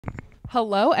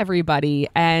Hello, everybody,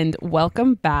 and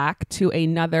welcome back to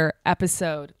another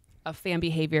episode of Fan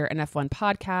Behavior and F1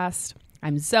 Podcast.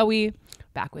 I'm Zoe,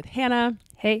 back with Hannah.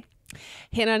 Hey.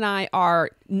 Hannah and I are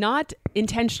not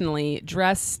intentionally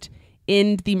dressed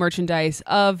in the merchandise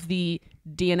of the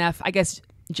DNF. I guess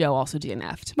Joe also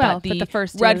DNF'd. Well, but the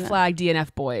first red DNF. flag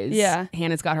DNF boys. Yeah.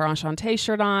 Hannah's got her Enchanté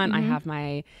shirt on. I have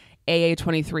my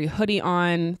AA23 hoodie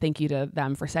on. Thank you to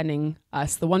them for sending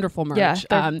us the wonderful merch.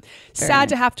 Yeah, sad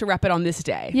to have to rep it on this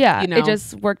day. Yeah, you know? It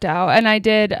just worked out. And I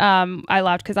did, I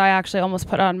laughed because I actually almost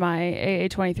put on my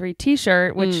AA23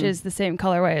 t-shirt, which is the same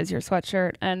colorway as your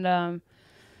sweatshirt. And, well,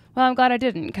 I'm glad I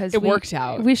didn't because it worked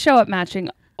out. We show up matching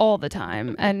all the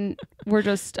time and we're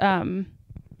just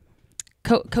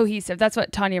cohesive. That's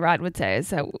what Tanya Rad would say, is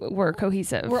that we're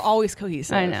cohesive. We're always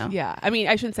cohesive. I know. Yeah. I mean,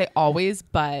 I shouldn't say always,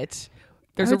 but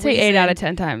there's I would say 8 out of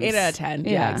 10 times. 8 out of 10.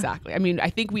 Yeah, exactly. I mean, I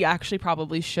think we actually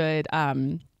probably should,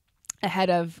 ahead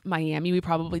of Miami, we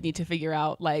probably need to figure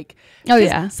out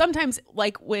sometimes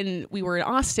like when we were in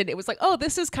Austin, it was like, oh,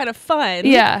 this is kind of fun.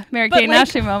 Yeah. Mary-Kate and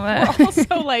Ashley moment. We're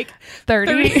also like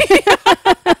 30.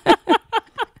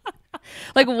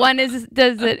 Like when is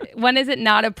it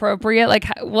not appropriate? Like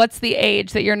what's the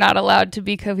age that you're not allowed to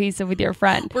be cohesive with your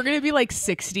friend? We're going to be like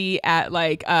 60 at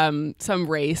like some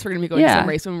race. We're going to be going to some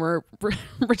race when we're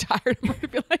retired. We're going to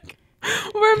be like,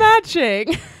 we're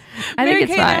matching. I think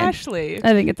it's fine. Ashley.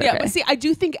 I think it's okay. Yeah, but see,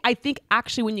 I think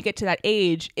actually when you get to that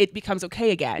age, it becomes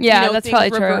okay again. Yeah, you know, that's things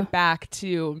probably revert true. Back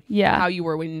to how you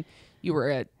were when you were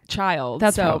a child.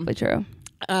 That's probably true.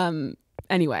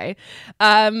 Anyway,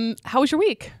 how was your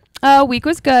week? Week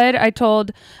was good. I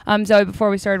told Zoe before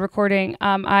we started recording.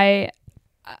 I'm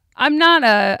not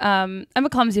I'm a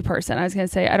clumsy person. I was gonna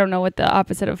say I don't know what the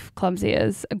opposite of clumsy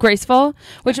is. Graceful,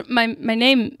 which my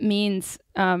name means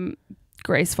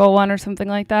graceful one or something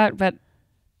like that, but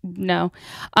no.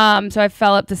 So I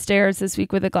fell up the stairs this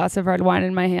week with a glass of red wine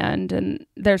in my hand, and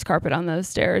there's carpet on those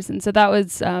stairs, and so that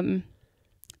was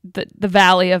the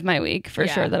valley of my week for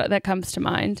sure. That comes to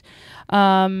mind.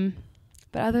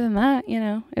 But other than that, you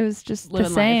know, it was just the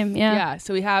same. Life. Yeah. Yeah.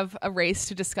 So we have a race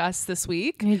to discuss this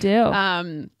week. We do.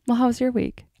 Well, how was your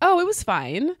week? Oh, it was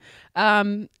fine.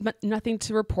 But nothing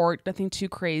to report, nothing too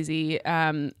crazy.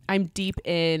 I'm deep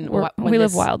in we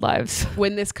live wild lives.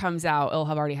 When this comes out, it'll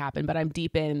have already happened, but I'm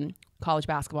deep in college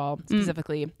basketball,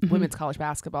 specifically women's college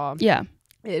basketball. Yeah.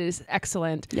 It is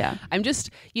excellent. Yeah. I'm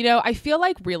just, I feel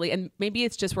like really, and maybe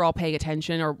it's just we're all paying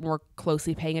attention or more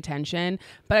closely paying attention,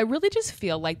 but I really just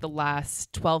feel like the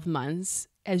last 12 months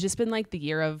has just been like the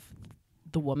year of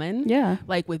the woman. Yeah.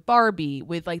 Like with Barbie,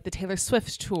 with like the Taylor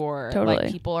Swift tour. Totally.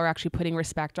 Like people are actually putting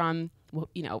respect on,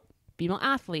 female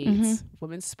athletes,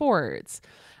 women's sports,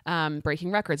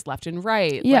 breaking records left and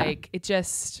right. Yeah. Like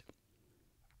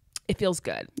it feels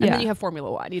good. And then you have Formula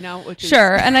One, which is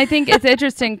and I think it's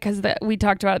interesting because we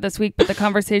talked about it this week, but the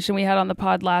conversation we had on the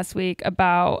pod last week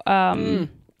about my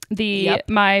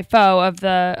foe of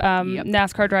the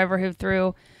NASCAR driver who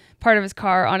threw part of his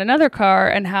car on another car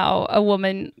and how a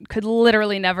woman could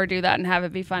literally never do that and have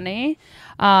it be funny.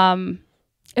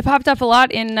 It popped up a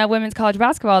lot in women's college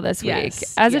basketball this week,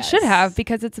 as it should have,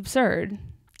 because it's absurd.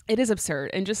 It is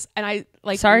absurd. And I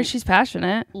like, sorry, she's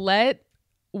passionate. Let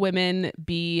women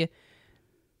be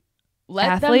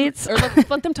athletes,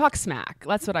 let them talk smack.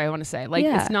 That's what I want to say. Like,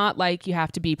 it's not like you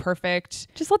have to be perfect.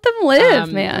 Just let them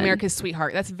live, man. America's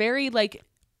sweetheart. That's very like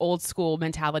old school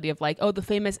mentality of like, oh, the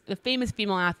famous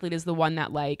female athlete is the one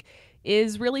that like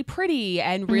is really pretty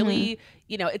and really,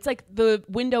 it's like the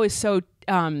window is so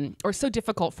so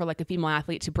difficult for like a female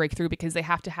athlete to break through because they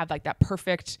have to have like that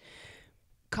perfect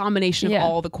combination of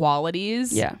all the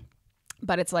qualities. Yeah.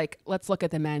 But it's like, let's look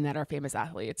at the men that are famous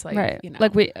athletes. Like, right.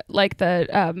 Like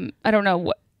the, I don't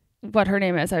know what her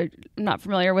name is. I'm not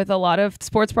familiar with a lot of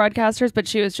sports broadcasters, but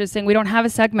she was just saying we don't have a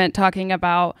segment talking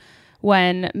about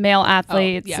when male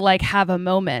athletes like have a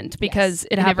moment because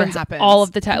it happens all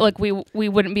of the time. Like we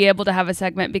wouldn't be able to have a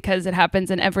segment because it happens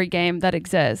in every game that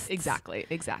exists. Exactly.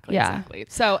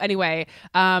 So anyway,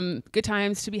 good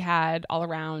times to be had all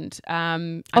around.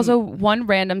 Also, one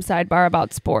random sidebar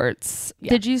about sports. Yeah.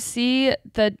 Did you see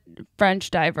the French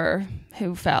diver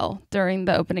who fell during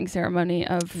the opening ceremony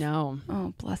of? No.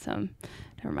 Oh, bless him.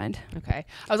 Never mind. Okay.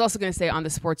 I was also going to say on the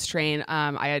sports train,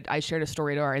 I shared a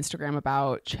story to our Instagram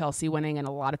about Chelsea winning, and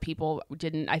a lot of people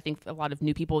didn't. I think a lot of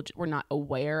new people were not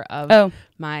aware of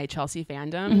my Chelsea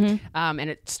fandom, and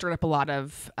it stirred up a lot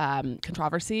of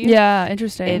controversy. Yeah,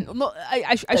 interesting. And well,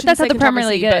 I shouldn't That's say what the Premier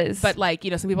League controversy, is. but like,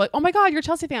 you know, some people are like, oh my God, you're a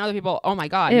Chelsea fan. Other people, oh my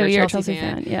God, Ew, you're a Chelsea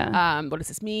fan. Yeah. What does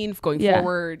this mean going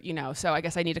forward? You know, so I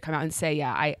guess I need to come out and say,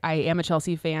 yeah, I am a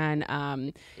Chelsea fan.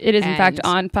 It is in fact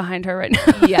on behind her right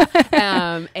now.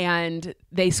 Yeah. And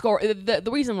they score.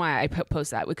 The reason why I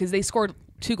post that because they scored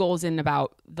 2 goals in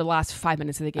about the last 5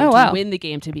 minutes of the game to win the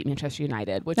game to beat Manchester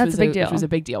United, which was a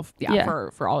big deal.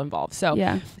 For all involved. So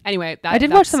anyway, I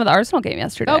did watch some of the Arsenal game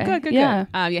yesterday. Oh, good.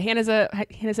 Hannah's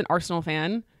an Arsenal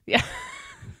fan. Yeah.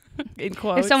 In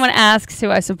quotes. If someone asks who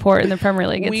I support in the Premier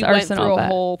League, it's Arsenal. We went through a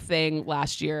whole thing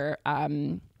last year.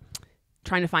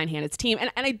 Trying to find Hannah's team,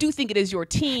 and I do think it is your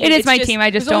team. It is my team.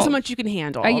 I just don't. There's so much you can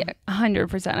handle.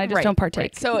 100%. I just don't partake.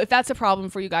 Right. So if that's a problem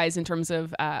for you guys in terms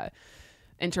of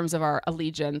our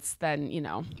allegiance, then you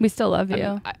know we still love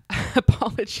you.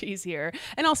 Apologies here,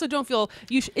 and also don't feel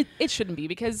it shouldn't be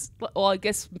because I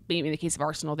guess maybe in the case of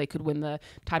Arsenal they could win the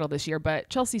title this year, but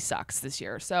Chelsea sucks this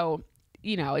year. So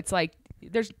you know it's like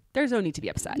there's no need to be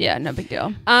upset. Yeah, no big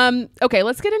deal. Okay,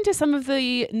 let's get into some of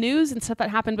the news and stuff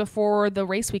that happened before the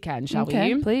race weekend, shall we?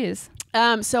 Okay, please.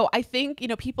 So I think, you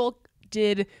know, people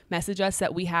did message us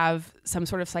that we have some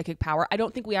sort of psychic power. I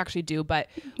don't think we actually do, but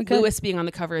Lewis being on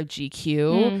the cover of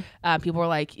GQ, people were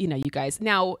like, you know, you guys.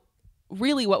 Now,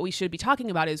 really what we should be talking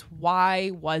about is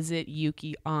why was it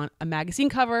Yuki on a magazine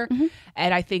cover?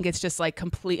 And I think it's just like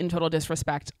complete and total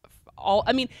disrespect.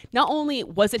 Not only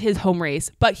was it his home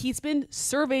race, but he's been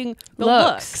serving the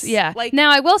looks. Yeah. Like, now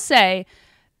I will say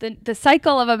the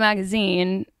cycle of a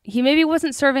magazine, he maybe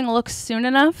wasn't serving looks soon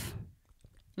enough,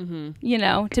 you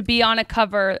know, to be on a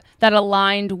cover that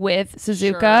aligned with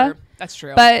Suzuka. Sure, that's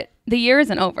true. But the year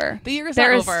isn't over.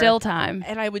 There is still time.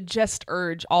 And I would just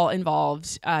urge all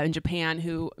involved in Japan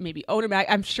who maybe own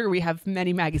I'm sure we have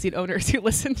many magazine owners who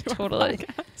listen to our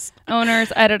podcast.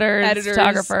 Owners, editors,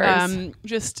 photographers.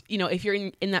 Just, you know, if you're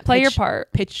in that your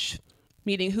part. Pitch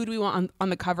meeting, who do we want on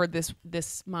the cover this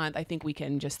month? I think we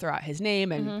can just throw out his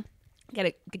name and get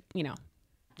it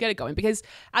going. Because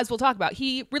as we'll talk about,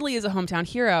 he really is a hometown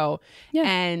hero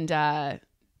and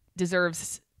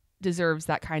deserves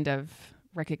that kind of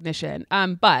recognition.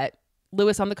 But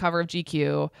Lewis on the cover of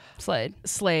GQ,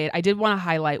 Slade. I did want to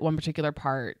highlight one particular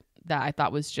part that I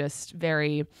thought was just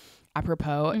very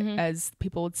apropos, as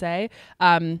people would say.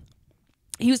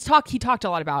 He talked a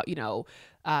lot about, you know,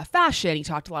 fashion. He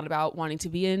talked a lot about wanting to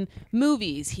be in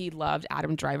movies. He loved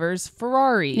Adam Driver's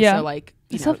Ferrari. Yeah. So like,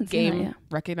 you know, game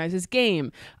recognizes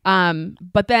game.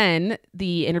 But then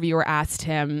the interviewer asked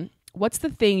him, what's the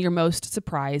thing you're most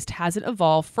surprised hasn't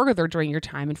evolved further during your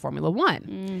time in Formula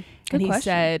One? And he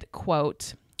said,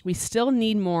 quote, we still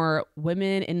need more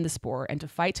women in the sport and to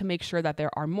fight to make sure that there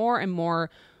are more and more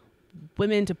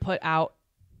women to put out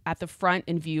at the front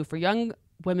in view for young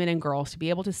women and girls to be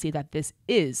able to see that this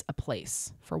is a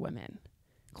place for women.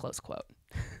 Close quote.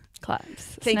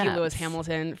 Claps. Thank you, Lewis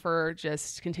Hamilton, for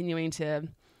just continuing to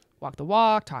walk the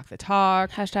walk, talk the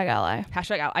talk. Hashtag ally.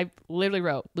 I literally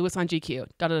wrote Lewis on GQ,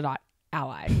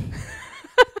 ally.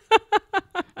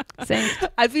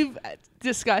 As we've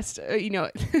discussed, you know,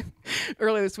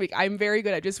 earlier this week, I'm very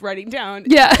good at just writing down.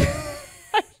 Yeah.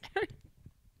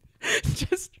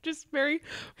 just very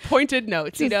pointed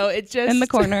notes, you know, it's just in the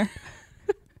corner.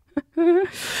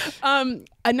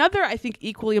 Another, I think,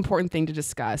 equally important thing to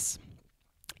discuss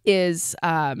is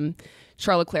Charles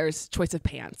Leclerc's choice of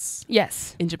pants.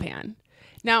 Yes. In Japan.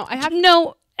 Now, I have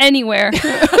no anywhere,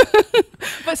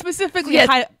 but specifically,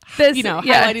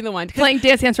 highlighting the one playing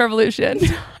Dance Dance Revolution.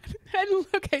 And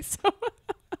okay, so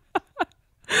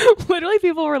literally,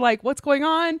 people were like, "What's going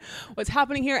on? What's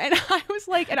happening here?" And I was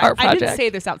like, and I didn't say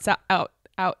this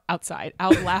outside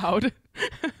out loud.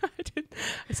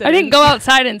 I didn't go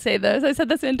outside and say this. I said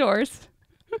this indoors.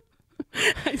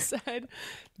 I said,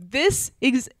 this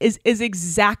is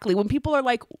exactly when people are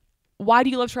like, why do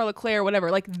you love Charles Leclerc or whatever?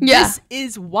 Like, this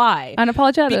is why.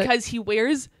 Unapologetic. Because he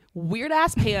wears weird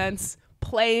ass pants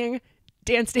playing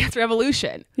Dance Dance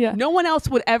Revolution. Yeah. No one else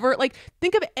would ever, like,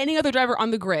 think of any other driver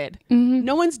on the grid.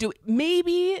 No one's doing,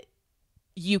 maybe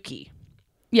Yuki.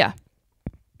 Yeah.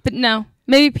 But no,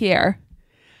 maybe Pierre.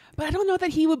 But I don't know that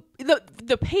he would,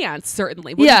 the pants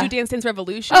certainly. Would he do Dance Dance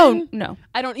Revolution? Oh, no.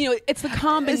 I don't, it's the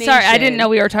combination. Sorry, I didn't know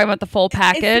we were talking about the full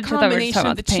package. It's the combination we were talking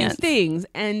about of the pants. two things.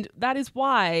 And that is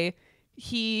why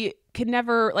he can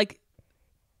never, like,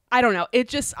 I don't know. It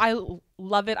just, I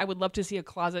love it. I would love to see a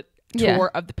closet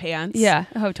tour of the pants. Yeah.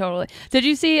 Oh, totally. Did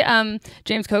you see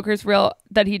James Coker's reel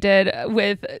that he did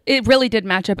with, it really did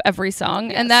match up every song.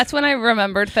 Yes. And that's when I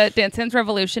remembered that Dance Dance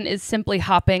Revolution is simply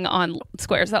hopping on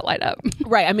squares that light up.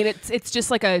 Right. I mean, it's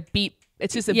just like a beat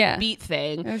It's just a beat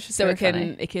thing, so it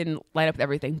can light up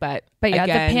everything. But yeah,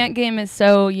 again, the pant game is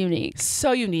so unique.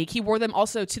 So unique. He wore them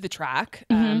also to the track.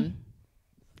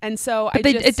 And so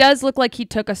it does look like he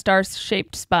took a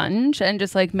star-shaped sponge and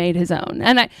just like made his own.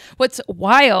 And what's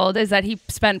wild is that he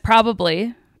spent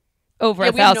probably over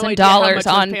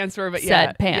 $1,000 on pants were, but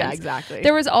said pants. Yeah, exactly.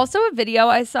 There was also a video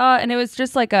I saw, and it was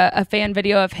just like a fan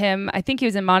video of him. I think he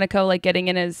was in Monaco, like getting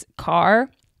in his car.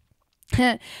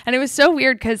 And it was so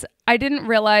weird because I didn't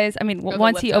realize, I mean,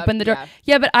 once he opened the door.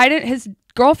 Yeah, but I didn't, his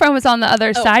girlfriend was on the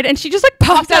other side and she just like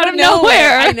popped out of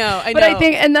nowhere. I know. But I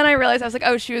think, and then I realized, I was like,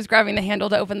 oh, she was grabbing the handle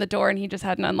to open the door and he just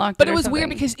hadn't unlocked it. But it was weird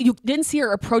because you didn't see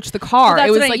her approach the car.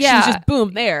 It was like she was just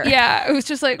boom there. Yeah, it was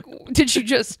just like, did she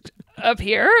just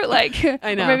appear? Like,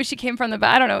 I know. Or maybe she came from the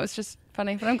back. I don't know. It was just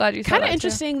funny, but I'm glad you saw that. Kind of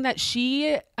interesting that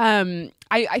she,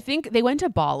 I think they went to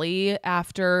Bali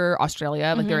after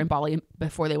Australia. Like they were in Bali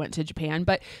before they went to Japan.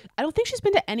 But I don't think she's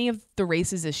been to any of the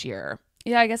races this year.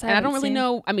 Yeah, I guess I don't really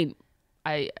know. I mean,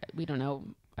 we don't know.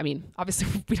 I mean,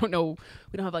 obviously we don't know.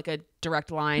 We don't have like a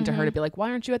direct line to her to be like, why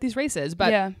aren't you at these races?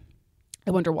 But yeah,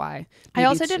 I wonder why. Maybe I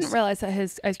also didn't realize that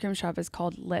his ice cream shop is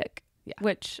called Lick. Yeah.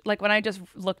 Which, like, when I just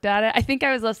looked at it, I think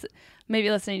I was maybe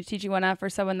listening to TG1F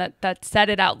or someone that said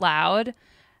it out loud,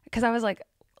 because I was like,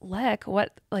 Lick,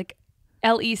 what, like,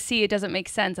 LEC, it doesn't make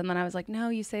sense. And then I was like, no,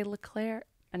 you say Leclerc.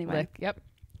 Anyway. Lick.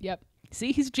 Yep.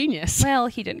 See, he's a genius. Well,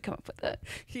 he didn't come up with it.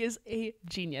 He is a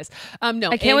genius.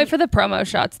 No, I can't wait for the promo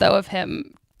shots, though, of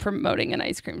him promoting an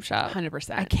ice cream shop.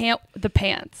 100%. I can't. The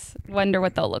pants. Wonder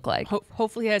what they'll look like.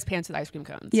 Hopefully, he has pants with ice cream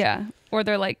cones. Yeah, or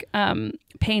they're like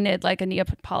painted like a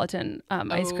Neapolitan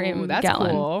ice cream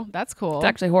gallon. Cool. That's cool. It's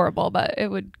actually horrible, but it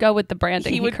would go with the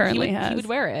branding he currently has. He would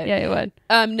wear it. Yeah, he would.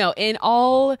 No, in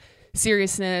all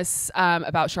seriousness,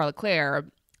 about Charles Leclerc,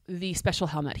 the special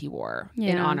helmet he wore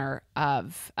in honor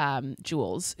of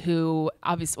Jules, who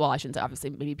obviously, well, I shouldn't say obviously,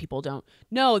 maybe people don't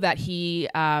know that he,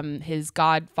 his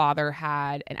godfather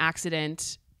had an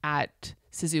accident at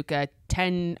Suzuka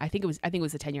I think it was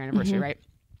the 10-year anniversary, right?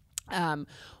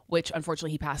 Which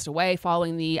unfortunately he passed away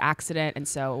following the accident. And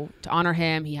so to honor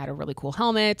him, he had a really cool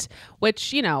helmet,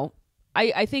 which, you know,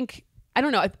 I think, I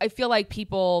don't know. I feel like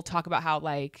people talk about how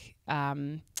like,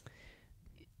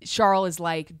 Charles is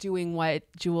like doing what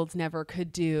Jules never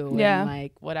could do and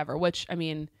like whatever, which I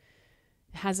mean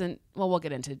we'll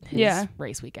get into his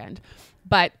race weekend,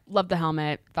 but loved the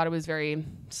helmet, thought it was very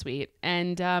sweet,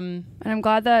 and I'm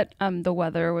glad that the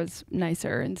weather was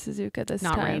nicer in Suzuka this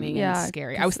time. Not raining and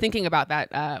scary. I was thinking about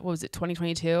that what was it,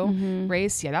 2022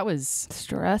 race? Yeah, that was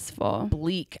stressful,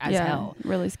 bleak as hell,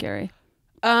 really scary.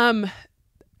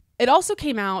 It also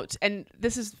came out, and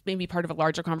this is maybe part of a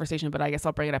larger conversation, but I guess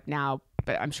I'll bring it up now,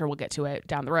 but I'm sure we'll get to it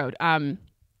down the road.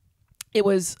 It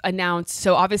was announced.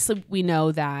 So obviously we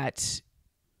know that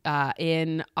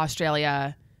in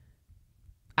Australia,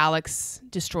 Alex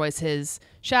destroys his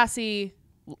chassis.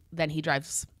 Then he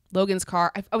drives Logan's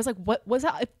car. I was like, what was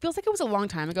that? It feels like it was a long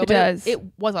time ago. It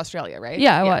was Australia, right?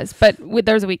 Yeah, it was. But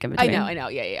there was a week in between. I know.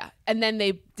 Yeah. And then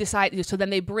they decide. So then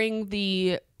they bring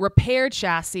the repaired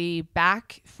chassis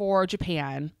back for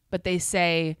Japan, but they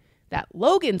say that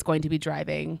Logan's going to be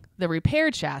driving the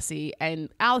repaired chassis and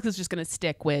Alex is just going to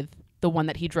stick with the one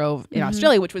that he drove in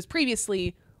Australia, which was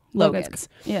previously Logan's.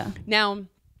 Yeah. Now,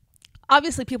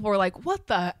 obviously people were like, what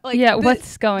the? Like,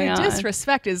 what's going on? The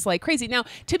disrespect is like crazy. Now,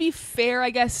 to be fair, I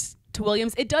guess, to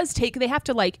Williams, it does take, they have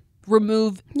to like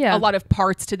remove a lot of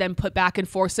parts to then put back and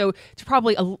forth. So to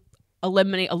probably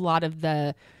eliminate a lot of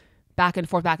the back and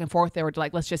forth, they were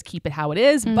like, let's just keep it how it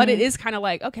is. But it is kind of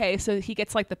like, okay, so he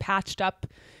gets like the patched up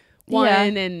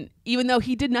one, and even though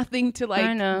he did nothing to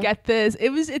like get this,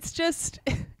 it's just,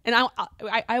 and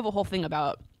I have a whole thing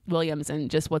about Williams and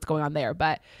just what's going on there,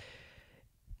 but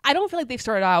I don't feel like they've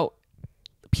started out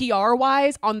PR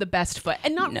wise on the best foot,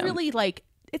 and not really like,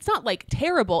 it's not like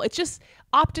terrible, it's just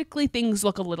optically things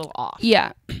look a little off.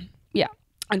 Yeah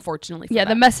Unfortunately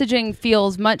the messaging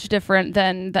feels much different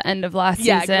than the end of last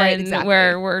season, right, exactly.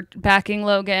 Where we're backing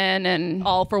Logan and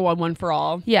all for one for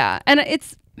all. And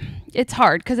it's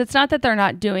hard because it's not that they're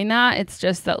not doing that, it's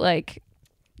just that like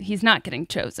he's not getting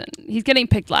chosen, he's getting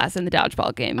picked last in the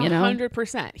dodgeball game, you know.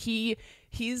 100%. He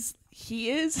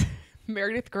is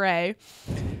Meredith Grey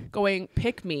going,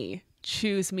 pick me,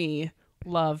 choose me,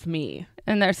 love me,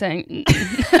 and they're saying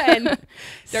and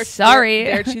they're sorry,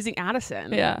 they're choosing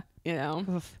Addison. You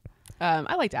know,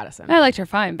 I liked Addison. I liked her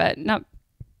fine, but not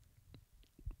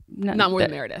more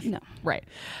than Meredith. No, right.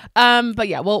 But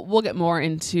yeah, we'll get more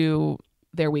into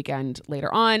their weekend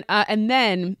later on, and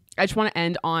then I just want to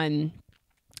end on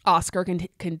Oscar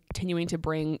continuing to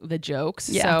bring the jokes.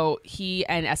 So he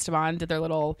and Esteban did their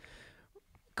little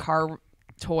car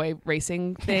toy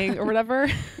racing thing or whatever.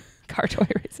 Car toy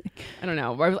racing. I don't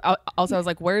know. Also, I was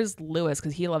like, where's Lewis?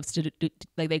 Because he loves to do,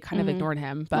 like, they kind of ignored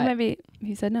him. But well, maybe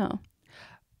he said no.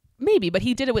 Maybe, but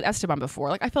he did it with Esteban before.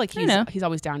 Like, I feel like he's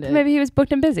always down to. Maybe he was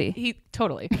booked and busy. He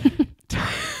totally.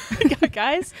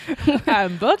 Guys,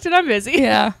 I'm booked and I'm busy.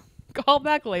 Yeah. Call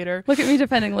back later. Look at me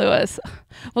defending Lewis.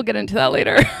 We'll get into that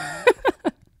later.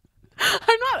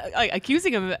 I'm not like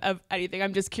accusing him of anything.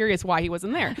 I'm just curious why he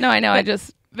wasn't there. No, I know.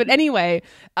 But anyway,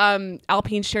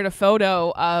 Alpine shared a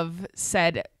photo of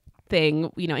said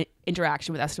thing, you know,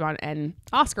 interaction with Esteban and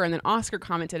Oscar, and then Oscar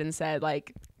commented and said,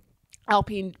 like,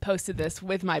 Alpine posted this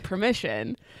with my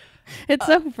permission. It's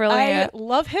so brilliant. I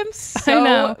love him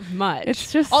so much.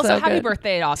 It's just also so happy good.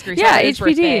 birthday, Oscar. Yeah, His HPD.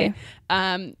 birthday.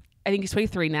 I think he's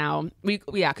 23 now.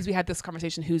 Because we had this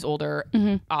conversation: who's older,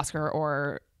 Oscar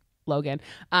or Logan?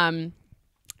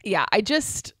 Yeah,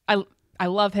 I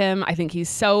love him. I think he's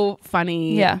so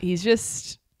funny. Yeah,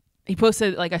 he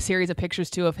posted like a series of pictures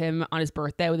too of him on his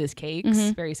birthday with his cakes,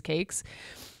 various cakes,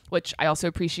 which I also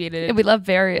appreciated. And we love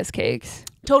various cakes.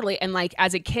 Totally. And like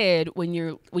as a kid, when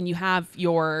you have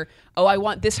your, I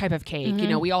want this type of cake, you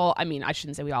know, I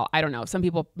shouldn't say we all, I don't know. Some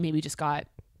people maybe just got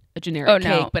a generic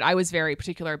cake, but I was very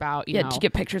particular about, you know. Did you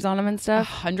get pictures on them and stuff?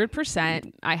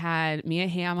 100%. I had Mia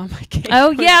Hamm on my cake. Oh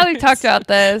yeah, we've talked about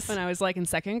this. When I was like in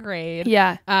second grade.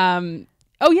 Yeah. I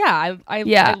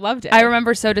loved it. I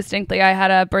remember so distinctly. I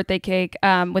had a birthday cake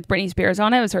with Britney Spears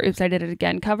on it. It was her "Oops, I Did It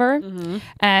Again" cover,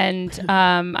 and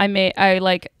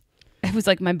it was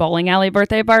like my bowling alley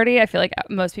birthday party. I feel like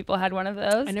most people had one of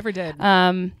those. I never did.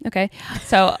 Okay,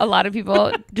 so a lot of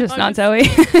people, just not Zoe,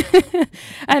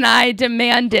 and I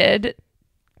demanded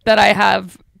that I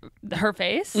have her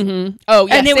face. Oh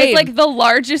yeah, and it same. was like the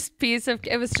largest piece of.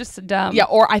 It was just dumb. Yeah,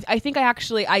 or I think I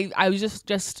actually I was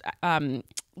just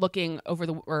looking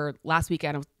over last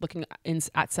weekend. I was looking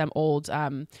at some old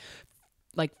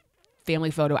like family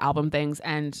photo album things,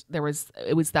 and it was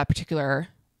that particular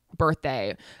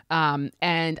birthday,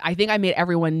 and I think I made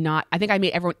everyone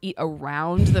eat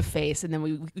around the face, and then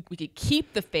we could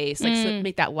keep the face, like so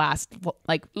make that last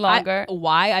like longer.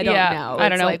 Why I don't know. I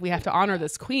don't know. Like we have to honor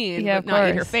this queen, Yeah, but not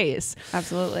eat her face.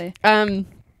 Absolutely.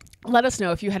 Let us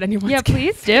know if you had anyone's Yeah,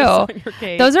 please do. on your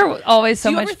cake. Those are always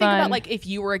so much fun. much Do you ever fun. think about like if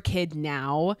you were a kid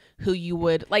now, who you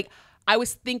would like? I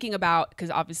was thinking about, because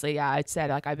obviously, I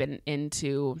said like I've been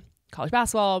into college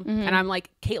basketball, and I'm like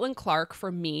Caitlin Clark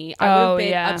for me. I would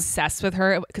have been obsessed with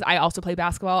her because I also played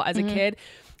basketball as a kid,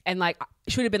 and like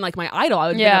she would have been like my idol. I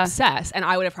would have been obsessed, and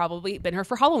I would have probably been her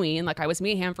for Halloween. Like I was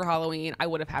Mia Hamm for Halloween. I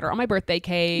would have had her on my birthday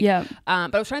cake. Yeah.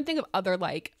 But I was trying to think of other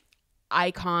like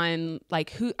icon, like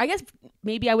who. I guess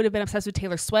maybe I would have been obsessed with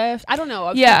Taylor Swift. I don't know.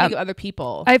 I was trying to think of other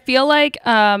people. I feel like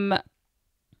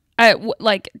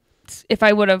if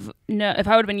I would have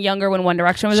been younger when One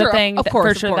Direction was a thing, if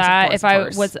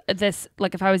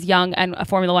I was young and a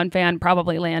Formula One fan,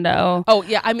 probably Lando. Oh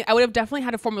yeah, I mean, I would have definitely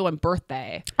had a Formula One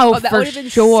birthday. Oh, that for would have been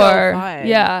sure. So fun.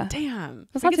 Yeah. Damn,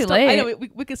 that's not too late. I know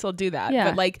we could still do that. Yeah.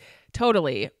 But like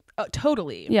totally.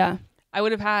 Yeah. I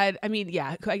would have had. I mean,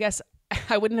 yeah. I guess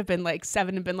I wouldn't have been like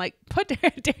 7 and been like, put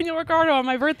Daniel Ricciardo on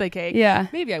my birthday cake. Yeah.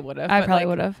 Maybe I would have. I probably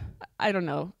would have. I don't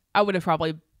know. I would have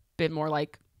probably been more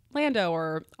like Lando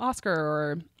or Oscar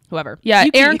or whoever. Yeah,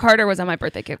 Yuki. Aaron Carter was on my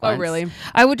birthday cake once. Oh, really?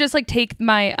 I would just like take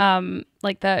my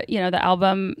like the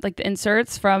album, like the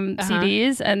inserts from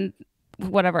CDs, and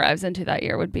whatever I was into that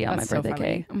year would be on my birthday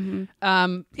cake.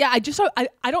 Yeah,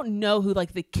 I don't know who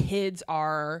like the kids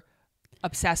are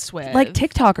obsessed with. Like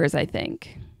TikTokers, I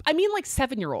think. I mean, like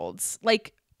 7-year-olds,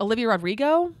 like Olivia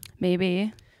Rodrigo,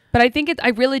 maybe. But I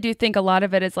really do think a lot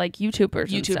of it is like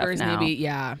YouTubers and stuff now. maybe,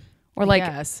 yeah. Or like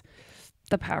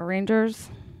the Power Rangers.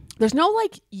 There's no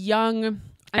like young.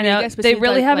 I know they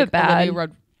really have it bad.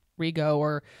 Olivia Rodrigo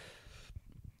or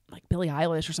like Billie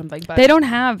Eilish or something, but they don't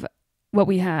have what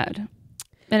we had,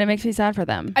 and it makes me sad for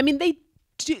them. I mean, they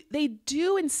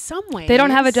do in some ways. They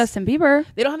don't have a Justin Bieber.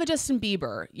 They don't have a Justin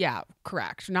Bieber. Yeah,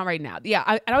 correct. Not right now. Yeah,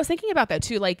 and I was thinking about that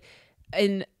too. Like,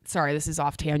 sorry, this is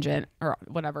off tangent or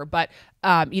whatever, but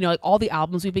like all the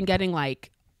albums we've been getting,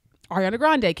 like Ariana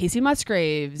Grande, Casey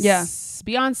Musgraves,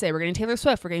 Beyonce, we're getting Taylor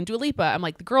Swift, we're getting Dua Lipa. I'm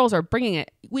like, the girls are bringing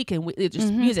it week in week,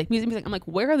 just music. I'm like,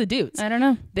 where are the dudes? I don't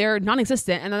know. They're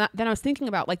non-existent. And then I was thinking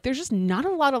about like, there's just not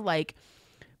a lot of like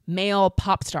male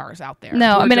pop stars out there.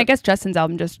 No, I mean, I guess Justin's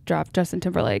album just dropped. Justin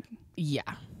Timberlake. Yeah.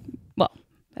 Well,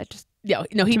 that just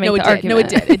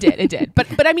it did.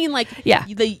 But I mean, like,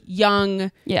 the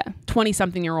young,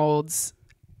 20-something-year-olds.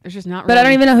 There's just not. But I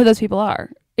don't even know who those people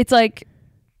are. It's like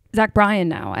Zach Bryan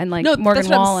now and like Morgan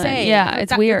Wallen. Yeah,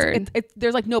 it's weird.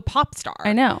 There's like no pop star.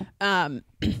 I know.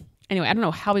 Anyway, I don't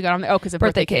know how we got on there. Oh, because of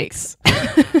birthday cakes.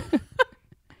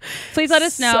 Please let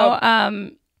us know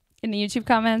in the YouTube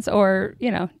comments or,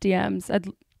 DMs.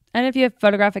 And if you have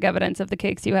photographic evidence of the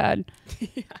cakes you had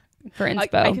for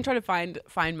inspo. I can try to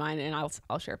find mine and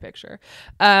I'll share a picture.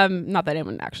 Not that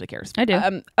anyone actually cares. I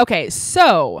do. Okay,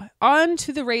 so on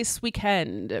to the race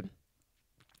weekend.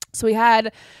 So we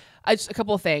had just a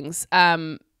couple of things.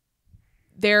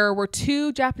 There were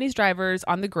 2 Japanese drivers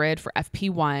on the grid for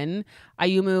FP1.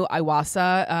 Ayumu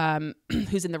Iwasa,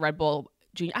 who's in the Red Bull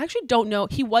Junior. I actually don't know.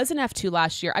 He was in F2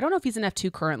 last year. I don't know if he's in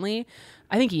F2 currently.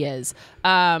 I think he is.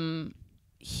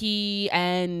 He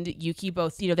and Yuki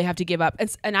both, they have to give up.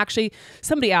 And actually,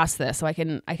 somebody asked this, so I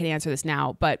can answer this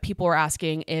now. But people were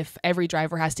asking if every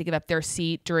driver has to give up their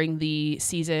seat during the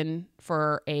season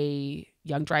for a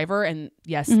young driver. And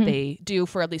yes, they do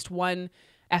for at least one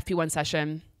FP1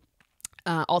 session.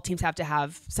 All teams have to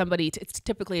have somebody. It's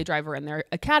typically a driver in their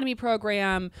academy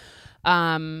program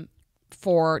to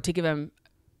give them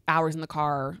hours in the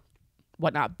car,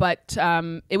 whatnot. But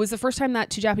it was the first time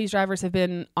that 2 Japanese drivers have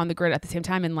been on the grid at the same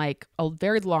time in like a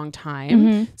very long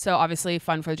time. So obviously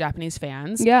fun for the Japanese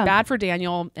fans. Yeah. Bad for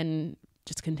Daniel and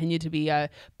just continued to be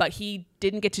but he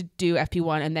didn't get to do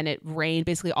FP1 and then it rained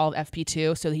basically all of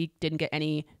FP2. So he didn't get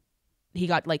any. He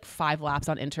got like 5 laps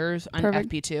on inters on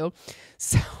FP2.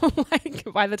 So like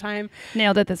by the time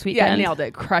nailed it this weekend. Yeah, nailed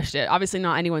it. Crushed it. Obviously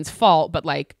not anyone's fault, but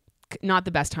like not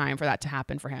the best time for that to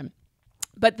happen for him.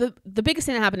 But the biggest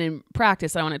thing that happened in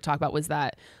practice that I want to talk about was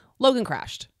that Logan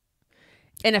crashed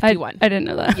in FP1. I didn't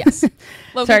know that. Yes.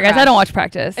 Logan Sorry, guys. crashed. I don't watch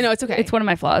practice. No, it's okay. It's one of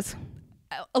my flaws.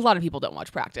 A lot of people don't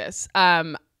watch practice.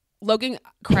 Logan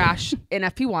crashed in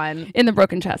FP1. In the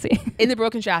broken chassis. In the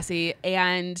broken chassis.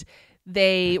 And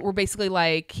they were basically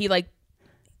like, he like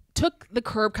took the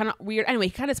curb kind of weird. Anyway,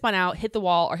 he kind of spun out, hit the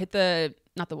wall or hit the,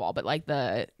 not the wall, but like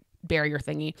the barrier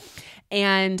thingy.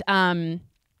 And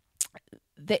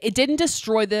it didn't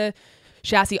destroy the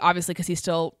chassis, obviously, because he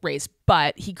still raced,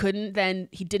 but he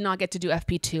did not get to do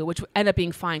FP2, which ended up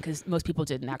being fine because most people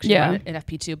didn't actually run it in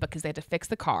FP2 because they had to fix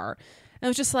the car. And it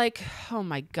was just like, oh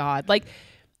my God. Like,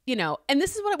 and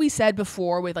this is what we said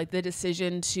before with like the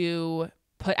decision to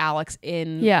put Alex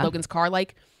in Logan's car.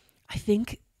 Like, I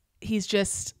think he's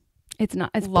just it's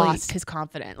lost his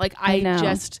confidence. Like I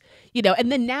just,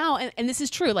 and then now, and this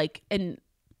is true. Like, and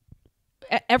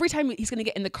every time he's going to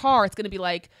get in the car, it's going to be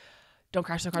like, don't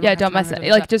crash the car. Yeah, don't mess it.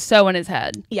 Like just so in his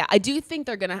head. Yeah, I do think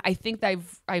I think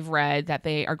I've read that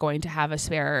they are going to have a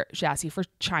spare chassis for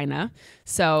China.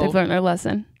 So they've learned their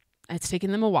lesson. It's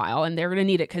taken them a while and they're going to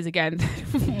need it because again,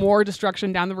 more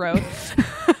destruction down the road.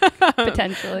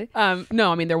 Potentially.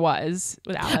 No, I mean there was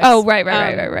with Alex. Oh,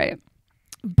 right.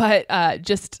 But I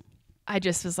just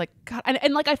was like, God,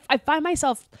 and like I find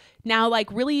myself now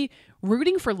like really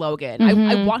rooting for Logan.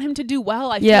 I want him to do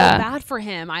well. I feel bad for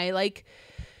him. I like.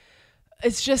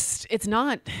 It's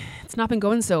not been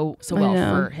going so well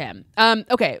for him.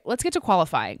 Okay, let's get to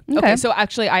qualifying. Okay, so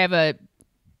actually I have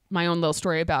my own little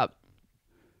story about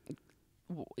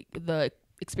the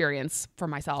experience for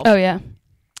myself. Oh yeah.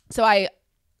 So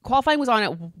qualifying was on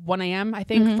at 1 a.m. I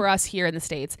think for us here in the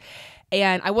States.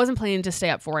 And I wasn't planning to stay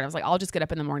up for it. I was like, I'll just get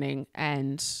up in the morning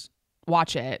and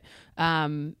watch it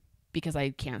because I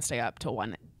can't stay up till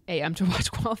 1 a.m. to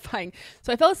watch qualifying.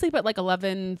 So I fell asleep at like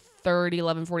 11:30,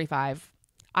 11:45.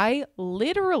 I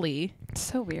literally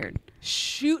so weird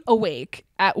shoot awake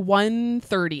at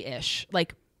 1:30-ish.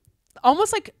 Like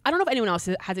almost like, I don't know if anyone else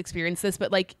has experienced this,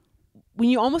 but like when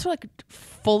you almost are like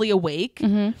fully awake,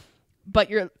 but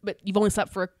you've only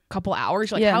slept for a couple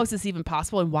hours. You're like, how is this even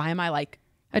possible? And why am I like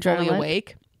fully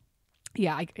awake?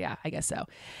 Yeah, I guess so.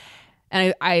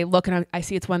 And I look and I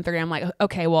see it's 1:30. I'm like,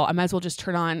 okay, well, I might as well just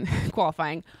turn on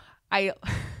qualifying. I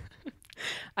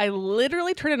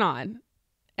literally turn it on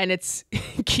and it's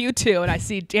Q2 and I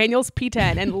see Daniel's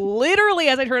P10 and literally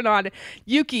as I turn it on,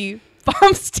 Yuki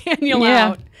bumps Daniel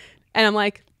out and I'm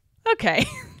like, okay.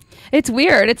 It's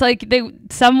weird. It's like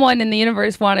someone in the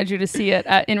universe wanted you to see it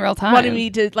in real time. Wanted me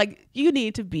to like, you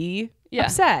need to be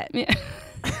upset. Yeah.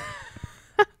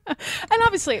 And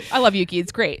obviously I love Yuki.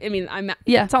 It's great. I mean,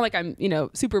 it's not like I'm,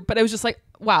 super, but it was just like,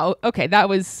 wow, okay, that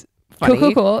was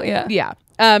funny. Cool. Yeah. Yeah.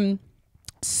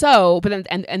 So, but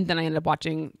then, and then I ended up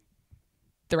watching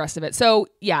the rest of it. So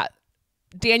yeah,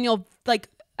 Daniel, like,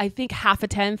 I think half a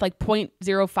tenth, like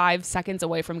 0.05 seconds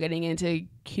away from getting into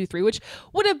Q3, which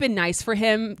would have been nice for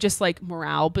him, just like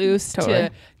morale boost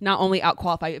to not only out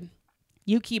qualify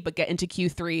Yuki, but get into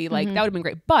Q3. Like that would have been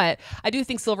great. But I do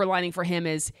think silver lining for him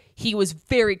is he was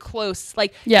very close.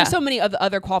 Like there's so many of the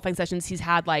other qualifying sessions he's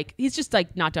had, like he's just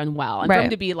like not done well. And for him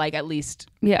to be like at least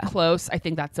close, I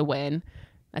think that's a win.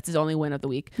 That's his only win of the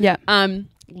week. Yeah.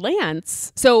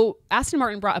 Lance. So Aston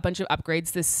Martin brought a bunch of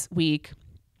upgrades this week.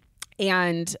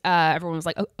 And everyone was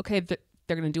like, oh, okay, they're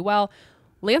going to do well.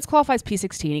 Lance qualifies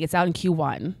P16. He gets out in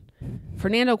Q1.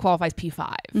 Fernando qualifies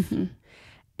P5. Mm-hmm.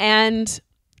 And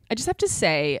I just have to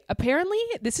say, apparently,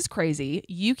 this is crazy.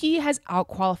 Yuki has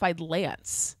out-qualified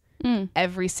Lance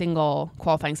every single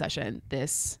qualifying session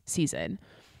this season.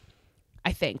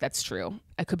 I think that's true.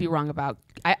 I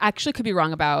actually could be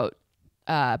wrong about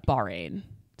Bahrain.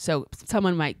 So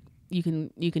someone you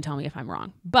can tell me if I'm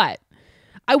wrong. But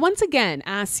I once again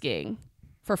asking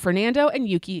for Fernando and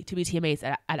Yuki to be teammates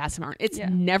at Aston Martin. It's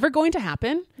never going to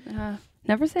happen.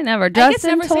 Never say never.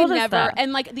 Justin never told say us never. that.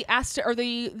 And like the Aston or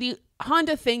the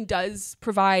Honda thing does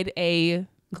provide a,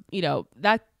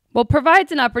 that. Well,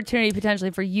 provides an opportunity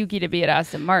potentially for Yuki to be at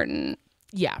Aston Martin.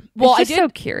 Yeah. Well, I'm so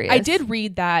curious. I did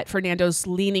read that Fernando's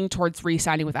leaning towards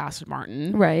re-signing with Aston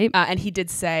Martin. Right. And he did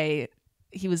say,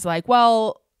 he was like,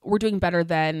 well, we're doing better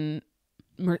than,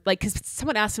 because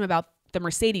someone asked him about the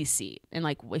Mercedes seat and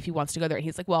like if he wants to go there. And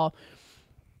he's like, well,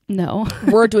 no,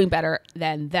 we're doing better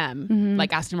than them,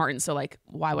 like Aston Martin. So like,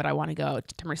 why would I want to go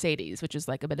to Mercedes, which is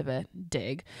like a bit of a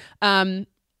dig.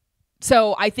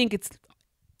 So I think it's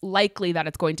likely that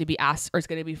it's going to be it's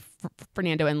going to be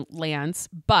Fernando and Lance,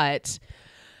 but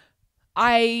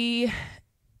I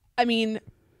mean,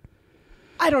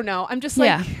 I don't know. I'm just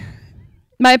like,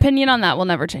 my opinion on that will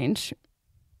never change.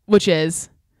 Which is,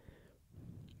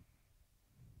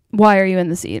 why are you in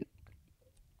the seat?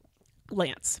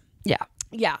 Lance.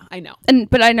 Yeah, I know.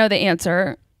 But I know the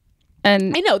answer.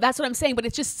 And I know, that's what I'm saying, but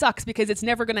it just sucks because it's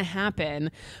never going to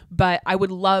happen, but I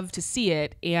would love to see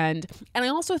it. And I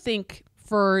also think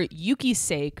for Yuki's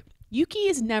sake, Yuki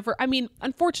is never,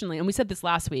 unfortunately, and we said this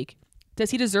last week,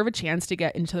 does he deserve a chance to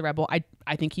get into the Red Bull?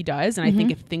 I think he does. And I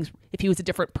think if he was a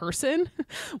different person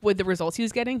with the results he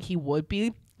was getting, he would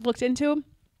be looked into.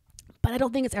 But I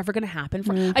don't think it's ever going to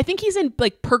happen. I think he's in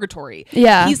like purgatory.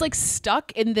 Yeah. He's like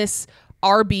stuck in this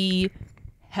RB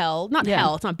hell. Not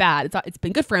hell. It's not bad. It's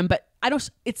been good for him. But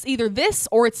it's either this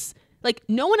or it's like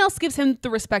no one else gives him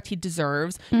the respect he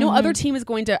deserves. No other team is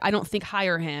going to, I don't think,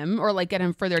 hire him or like get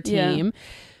him for their team. Yeah.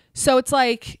 So it's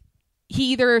like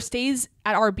he either stays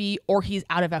at RB or he's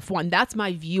out of F1. That's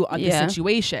my view on the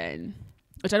situation,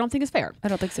 which I don't think is fair. I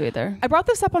don't think so either. I brought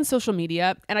this up on social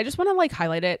media and I just want to like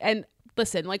highlight it. And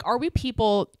listen, like, are we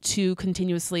people to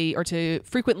continuously or to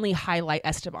frequently highlight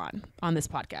Esteban on this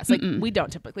podcast? Like, we don't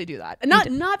typically do that.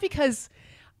 And not because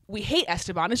we hate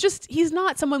Esteban. It's just he's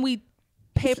not someone we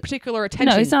pay particular attention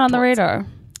to. No, he's not on the radar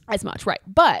as much. Right.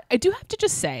 But I do have to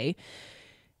just say,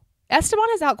 Esteban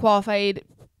has outqualified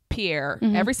Pierre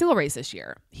every single race this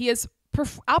year. He has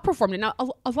outperformed it. Now,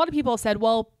 a lot of people have said,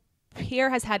 well, Pierre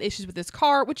has had issues with his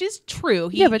car, which is true.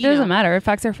 But it doesn't matter.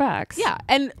 Facts are facts. Yeah.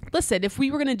 And listen, if we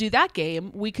were going to do that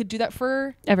game, we could do that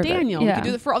for everybody. Daniel. We could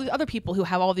do that for all the other people who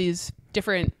have all these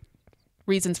different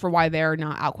reasons for why they're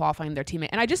not out qualifying their teammate.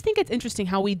 And I just think it's interesting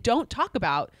how we don't talk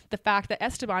about the fact that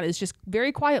Esteban is just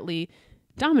very quietly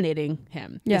dominating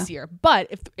him this year. But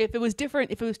if it was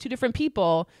different, if it was two different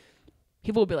people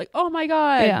would be like, oh my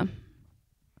God. Yeah.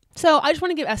 So I just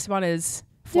want to give Esteban his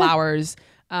flowers.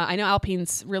 I know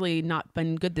Alpine's really not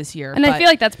been good this year. And I feel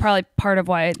like that's probly part of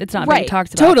why it's not being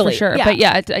talked about for sure.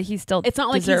 Yeah. But he still it's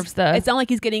not deserves like it's not like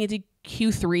he's getting into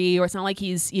Q3 or it's not like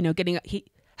he's, he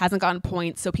hasn't gotten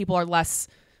points. So people are less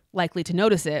likely to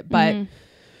notice it. But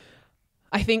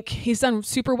I think he's done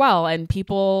super well and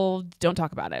people don't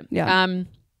talk about it. Yeah.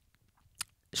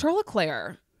 Charles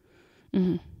Leclerc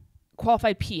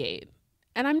qualified P8.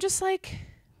 And I'm just like,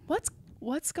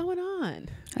 what's going on?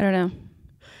 I don't know.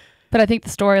 But I think the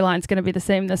storyline's going to be the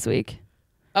same this week.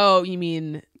 Oh, you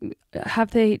mean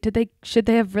should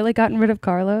they have really gotten rid of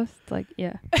Carlos? Like,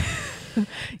 yeah.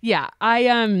 Yeah.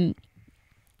 I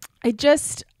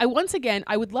once again,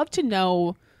 I would love to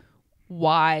know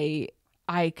why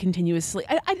I continuously,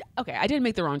 I didn't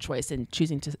make the wrong choice in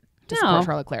choosing to support Charles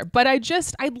Leclerc, but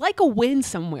I'd like a win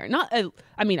somewhere.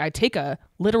 I'd take a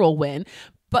literal win,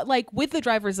 but like with the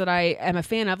drivers that I am a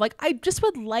fan of, like, I just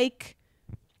would like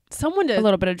someone to a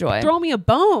little bit of joy, throw me a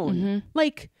bone.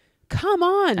 Like, come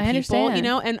on, I understand.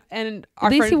 And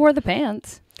at least he wore the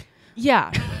pants.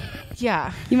 Yeah.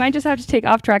 You might just have to take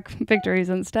off-track victories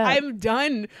instead. I'm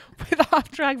done with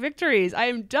off-track victories. I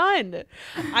am done.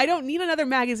 I don't need another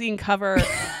magazine cover.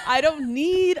 I don't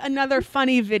need another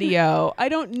funny video. I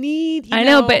don't need, I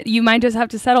know, but you might just have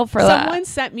to settle for that. Someone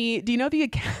sent me, do you know the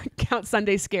account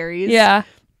Sunday Scaries? Yeah.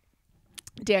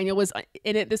 Daniel was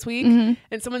in it this week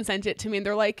and someone sent it to me and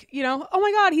they're like, oh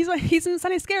my God, he's in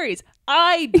Sunday Scaries.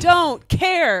 I don't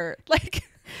care. Like,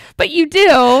 but you do.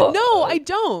 No, I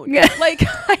don't. Like,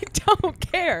 I don't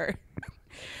care.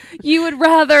 You would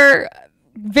rather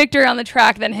victory on the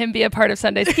track than him be a part of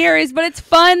Sunday Scaries, but it's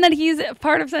fun that he's a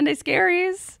part of Sunday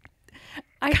Scaries.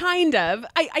 Kind of.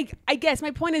 I guess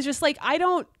my point is just like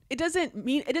it doesn't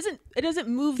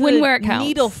move When the where it counts.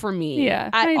 needle for me Yeah,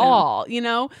 at all, you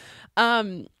know?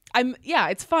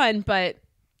 It's fun, but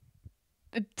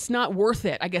it's not worth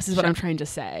it, I guess is what I'm trying to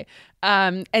say.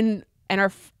 And our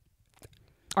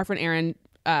friend Erin,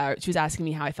 she was asking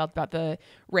me how I felt about the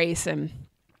race, and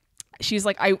she's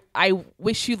like, I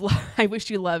wish you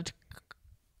loved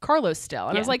Carlos still.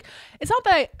 And I was like, it's not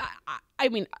that I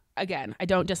mean, again, I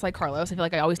don't dislike Carlos. I feel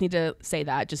like I always need to say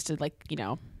that just to like, you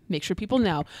know, make sure people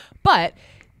know. But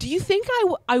do you think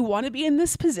I want to be in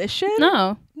this position?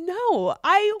 No,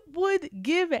 I would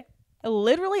give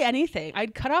literally anything.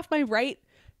 I'd cut off my right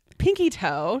pinky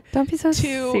toe. Don't be so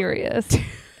serious.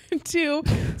 To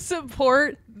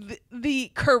support the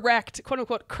correct, quote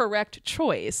unquote, correct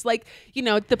choice. Like, you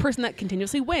know, the person that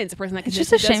continuously wins, the person that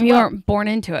continuously It's just a shame you weren't born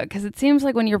into it, because it seems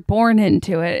like when you're born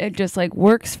into it, it just like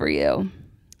works for you.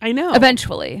 I know.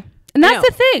 Eventually. And that's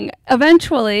the thing.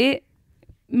 Eventually,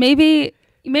 maybe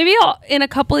in a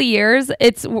couple of years,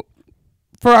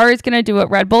 Ferrari's going to do what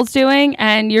Red Bull's doing,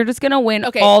 and you're just going to win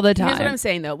all the time. Here's what I'm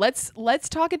saying, though. Let's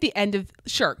talk at the end of...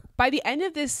 Sure. By the end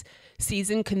of this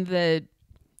season, could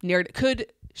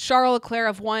Charles Leclerc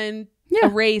have won a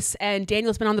race, and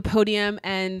Daniel's been on the podium,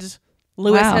 and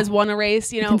Lewis has won a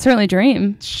race? You know, can certainly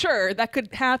dream. Sure, that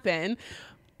could happen.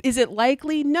 Is it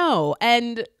likely? No.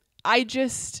 And I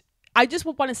just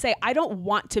want to say, I don't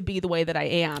want to be the way that I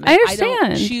am. I understand. I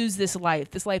don't choose this life.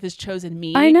 This life has chosen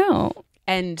me. I know.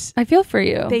 And I feel for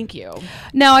you. Thank you.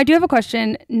 Now, I do have a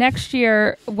question. Next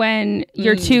year, when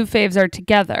your two faves are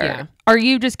together, are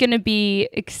you just going to be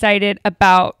excited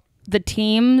about the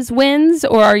team's wins,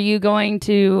 or are you going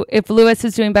to, if Lewis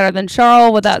is doing better than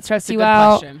Charles, will that stress you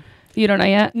out? Question. You don't know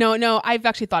yet? No, I've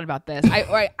actually thought about this.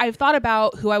 I've thought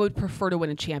about who I would prefer to win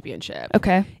a championship.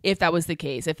 Okay. If that was the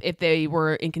case, if they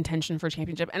were in contention for a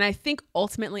championship. And I think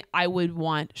ultimately I would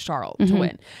want Charles to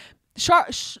win.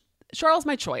 Charles is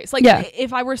my choice. Like,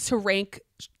 if I were to rank,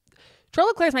 Charles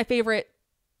Leclerc is my favorite,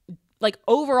 like,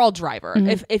 overall driver.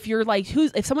 If you're like,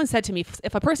 if someone said to me,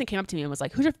 if a person came up to me and was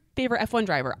like, who's your favorite F1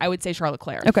 driver? I would say Charles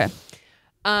Leclerc. Okay.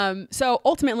 So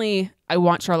ultimately I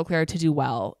want Charles Leclerc to do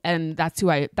well, and that's who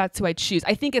I choose.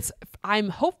 I think I'm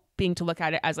hoping to look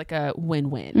at it as like a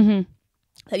win-win.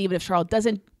 That even if Charles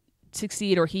doesn't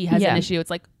succeed or he has an issue, it's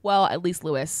like, well, at least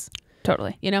Lewis.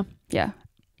 Totally. You know? Yeah.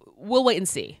 We'll wait and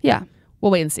see. Yeah.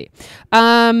 We'll wait and see.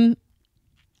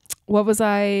 What was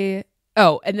I?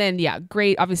 Oh, and then,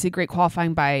 obviously great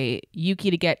qualifying by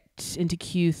Yuki to get into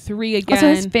Q3 again.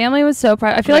 Also, his family was so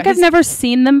proud. I feel like I've never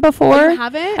seen them before. Oh, you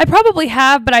haven't? I probably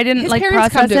have, but I didn't his like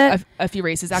parents process come it. to a few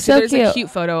races. Actually, So there's a cute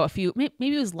photo.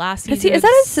 Maybe it was last season. Is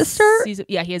that his sister?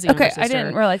 Yeah, he has a younger sister. I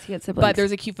didn't realize he had siblings. But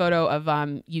there's a cute photo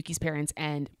of Yuki's parents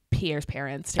and Pierre's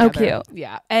parents together. Oh, cute.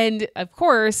 Yeah, and of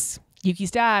course,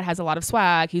 Yuki's dad has a lot of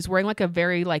swag. He's wearing like a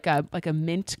very like a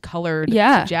mint colored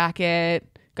jacket.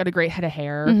 Got a great head of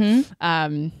hair.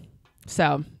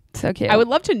 So cute. I would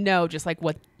love to know just like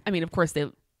what, I mean, of course they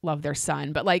love their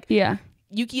son, but like,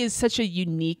 Yuki is such a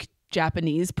unique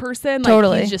Japanese person. Like,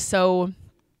 totally. He's just so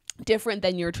different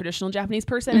than your traditional Japanese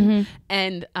person.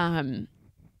 And I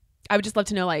would just love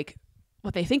to know like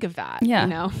what they think of that. Yeah. You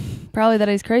know? Probably that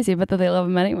he's crazy, but that they love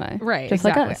him anyway. Right. Just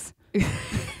exactly. like us.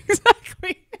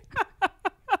 Exactly.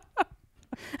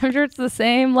 I'm sure it's the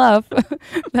same love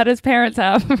that his parents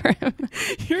have for him.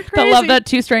 You're crazy. The love that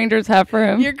two strangers have for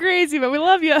him. You're crazy, but we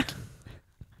love you.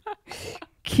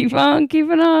 Keep on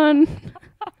keeping on.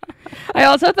 I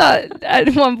also thought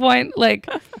at one point, like,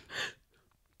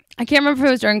 I can't remember if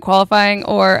it was during qualifying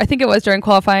or I think it was during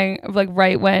qualifying, like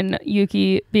right when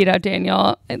Yuki beat out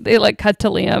Daniel, they like cut to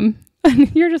Liam.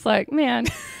 And you're just like, man.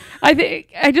 I think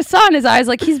I just saw in his eyes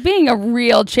like he's being a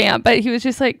real champ, but he was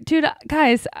just like, dude,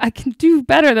 guys, I can do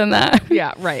better than that.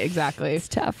 Yeah, right, exactly. It's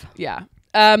tough. Yeah.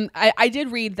 I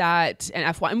did read that in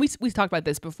F1, and we talked about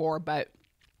this before, but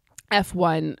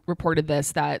F1 reported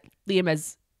this, that Liam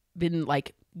has been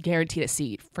like guaranteed a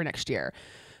seat for next year.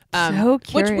 So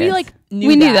curious. Which we like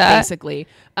knew that basically.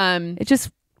 It just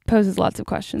poses lots of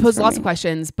questions. Of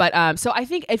questions, but so I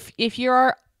think if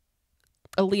you're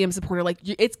a Liam supporter, like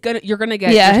you're gonna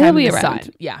get he'll be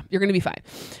around. Yeah, you're gonna be fine.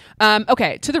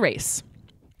 Okay, to the race.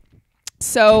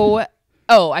 So,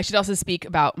 I should also speak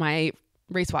about my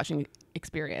race watching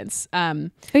experience.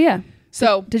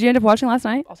 So did you end up watching last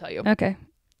night? I'll tell you. Okay.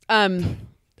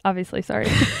 Obviously, sorry.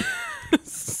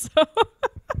 So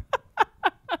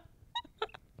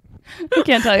I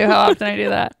can't tell you how often I do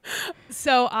that.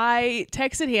 So I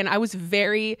texted Hannah. I was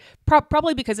very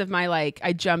probably because of my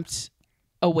I jumped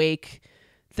awake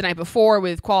the night before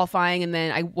with qualifying, and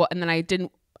then I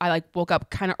woke up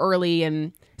kind of early,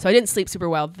 and so I didn't sleep super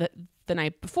well the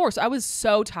night before. So I was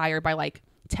so tired by like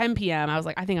 10 p.m. I was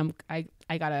like, I think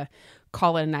I gotta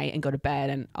call it a night and go to bed,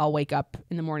 and I'll wake up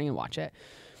in the morning and watch it.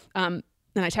 Then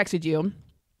I texted you and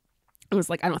was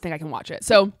like, I don't think I can watch it.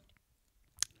 So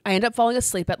I end up falling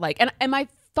asleep at like, and my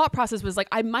thought process was like,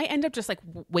 I might end up just like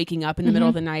waking up in the middle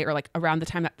of the night or like around the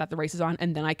time that the race is on,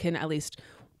 and then I can at least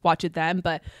watch it then,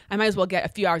 but I might as well get a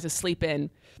few hours of sleep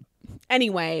in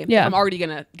anyway. Yeah. I'm already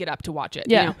gonna get up to watch it.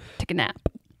 Yeah. You know? Take a nap.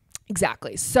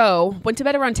 Exactly. So went to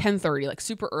bed around 10:30, like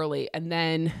super early, and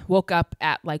then woke up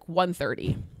at like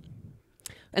 1:30.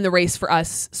 And the race for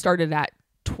us started at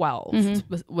 12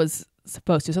 was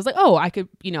supposed to. So I was like, oh, I could,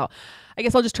 I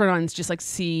guess I'll just turn on and just like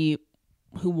see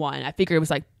who won. I figured it was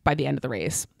like by the end of the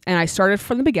race. And I started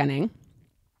from the beginning.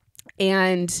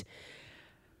 And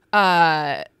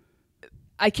I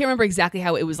can't remember exactly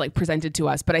how it was like presented to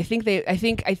us, but I think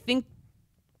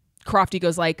Crofty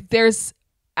goes like, there's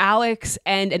Alex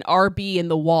and an RB in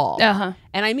the wall. And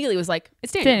I immediately was like,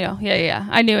 it's Daniel. Yeah.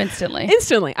 I knew instantly.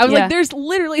 I was like, there's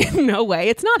literally no way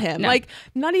it's not him. No. Like,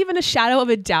 not even a shadow of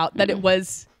a doubt that it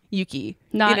was Yuki.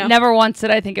 Never once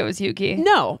did I think it was Yuki.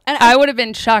 No. And I would have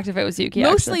been shocked if it was Yuki.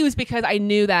 Mostly it was because I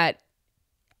knew that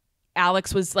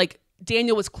Alex was like,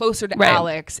 Daniel was closer to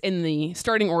Alex in the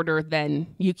starting order than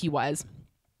Yuki was.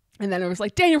 And then it was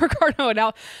like, Daniel Ricciardo. And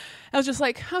now I was just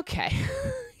like, okay,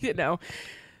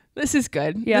 this is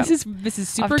good. Yep. This is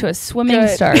super off to a swimming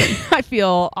good. Start. I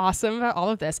feel awesome about all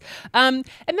of this. And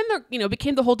then there,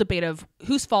 became the whole debate of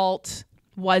whose fault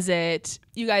was it?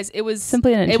 You guys, it was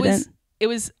simply an incident. It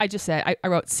was. I just said I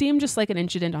wrote seemed just like an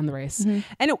incident on the race, and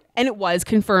it was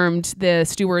confirmed. The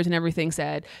stewards and everything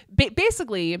said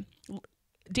basically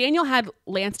Daniel had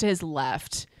Lance to his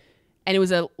left, and it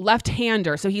was a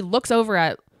left-hander. So he looks over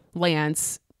at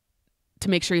Lance to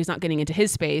make sure he's not getting into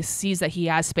his space, sees that he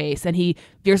has space, and he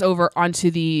veers over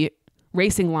onto the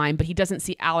racing line, but he doesn't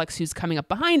see Alex, who's coming up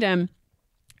behind him.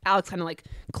 Alex kind of like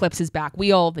clips his back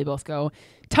wheel. They both go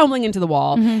tumbling into the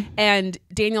wall. And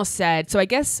Daniel said, so I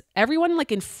guess everyone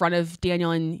like in front of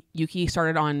Daniel and Yuki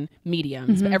started on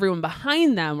mediums, but everyone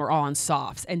behind them were all on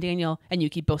softs. And Daniel and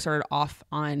Yuki both started off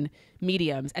on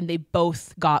mediums, and they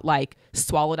both got like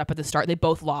swallowed up at the start. They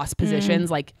both lost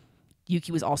positions. Like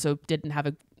Yuki didn't have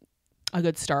a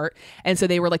good start. And so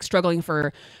they were like struggling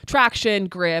for traction,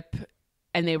 grip,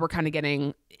 and they were kind of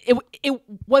getting, it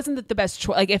wasn't the best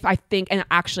choice. Like if I think, and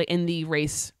actually in the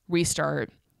race restart,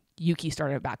 Yuki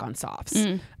started back on softs.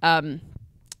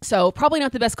 So probably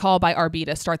not the best call by RB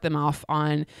to start them off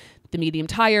on the medium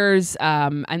tires.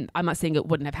 And I'm not saying it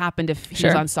wouldn't have happened if he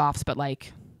was on softs, but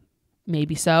like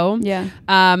maybe so. Yeah.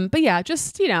 But yeah,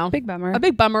 just, big bummer. A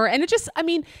big bummer. And it just, I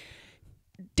mean,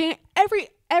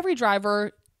 every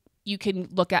driver you can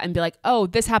look at and be like, oh,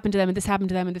 this happened to them and this happened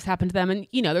to them and this happened to them. And,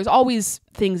 there's always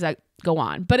things that go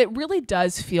on. But it really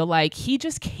does feel like he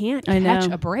just can't catch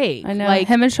a break. I know. Like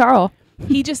him and Charles.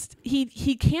 He just,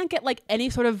 he can't get like any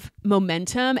sort of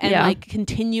momentum and like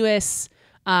continuous,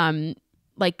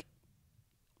 like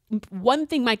one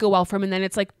thing might go well for him and then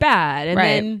it's like bad. And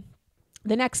then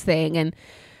the next thing. And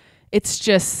it's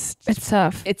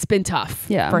tough. It's been tough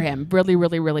for him. Really,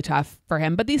 really, really tough for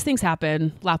him. But these things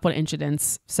happen. Lap 1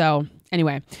 incidents. So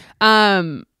anyway,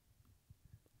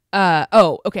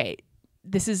 okay.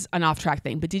 This is an off track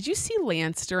thing, but did you see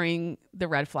Lance during the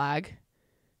red flag?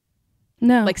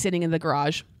 No. Like sitting in the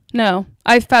garage? No.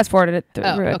 I fast forwarded it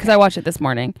through because I watched it this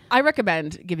morning. I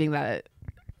recommend giving that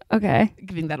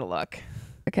a look.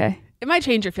 Okay. It might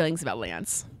change your feelings about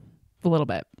Lance a little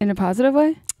bit. In a positive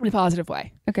way? In a positive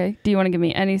way. Okay. Do you want to give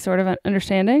me any sort of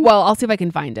understanding? Well, I'll see if I can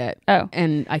find it. Oh.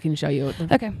 And I can show you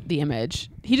the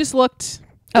image. He just looked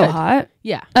good. Oh, hot?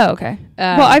 Yeah. Oh, okay.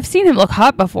 Well, I've seen him look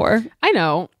hot before. I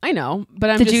know.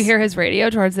 But Did you hear his radio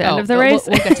towards the end of the race?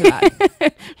 We'll get to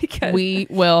that. We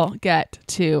will get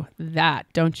to that.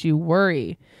 Don't you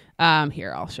worry.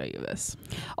 Here, I'll show you this.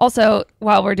 Also,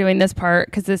 while we're doing this part,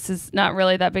 because this is not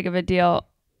really that big of a deal.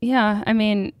 Yeah, I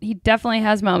mean, he definitely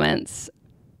has moments.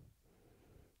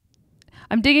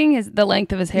 I'm digging the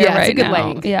length of his hair right now. Yeah, it's a good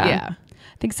length. Yeah.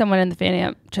 I think someone in the Fanny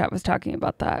Amp chat was talking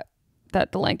about that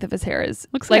the length of his hair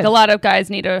looks like good. A lot of guys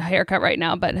need a haircut right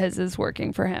now, but his is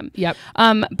working for him. Yep.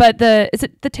 But is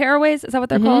it the tearaways? Is that what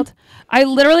they're called? I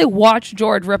literally watched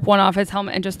George rip one off his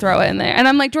helmet and just throw it in there. And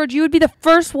I'm like, George, you would be the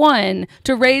first one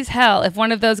to raise hell if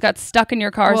one of those got stuck in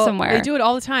your car somewhere. They do it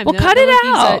all the time. Well, cut it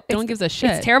out. No one gives a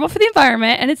shit. It's terrible for the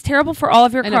environment and it's terrible for all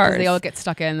of your cars. They all get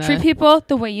stuck in. Treat people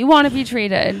the way you want to be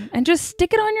treated and just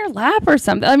stick it on your lap or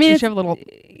something. I mean, you should have a little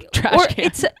trash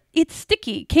can. It's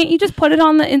sticky. Can't you just put it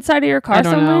on the inside of your car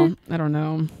somewhere? I don't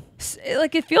know.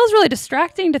 like it feels really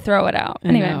distracting to throw it out.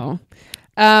 Anyway,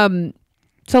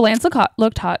 so Lance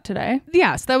looked hot today.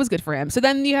 Yeah, so that was good for him. So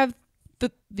then you have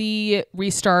the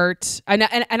restart, and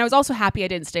I was also happy I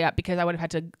didn't stay up because I would have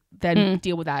had to then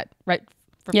deal with that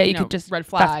you could just red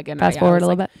flag fast forward a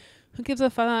little bit. Who gives a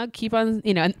fuck? Keep on,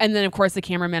 and then of course the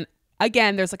cameraman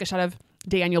again. There's like a shot of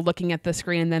Daniel looking at the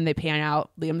screen, and then they pan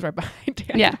out. Liam's right behind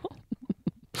Daniel. Yeah,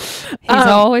 he's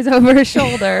always over his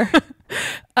shoulder.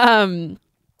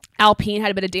 Alpine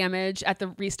had a bit of damage at the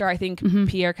restart. I think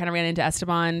Pierre kind of ran into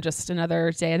Esteban. Just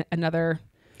another day, another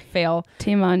fail.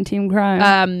 Team on team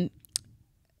crime.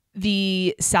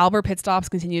 The Sauber pit stops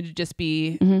continue to just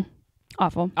be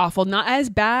awful. Not as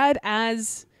bad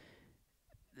as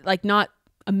like not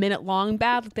a minute long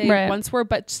bad like they once were,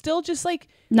 but still just like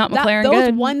not McLaren those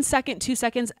good. 1 second, 2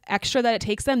 seconds extra that it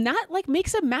takes them, that like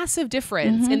makes a massive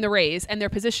difference in the race and their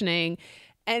positioning,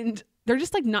 and they're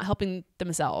just like not helping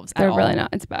themselves at all. They're really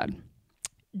not. It's bad.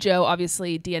 Joe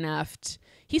obviously DNF'd.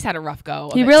 He's had a rough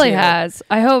go. He really has.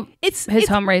 I hope his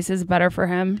home race is better for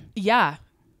him. Yeah.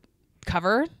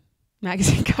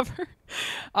 Magazine cover.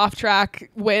 Off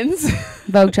track wins.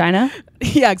 Vogue China.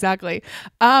 Yeah, exactly.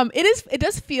 It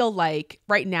does feel like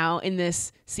right now in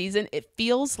this season, it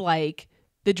feels like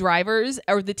the drivers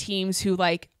or the teams who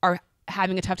like are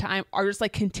having a tough time are just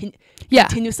like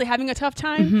continuously having a tough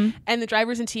time, and the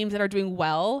drivers and teams that are doing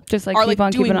well just like are keep like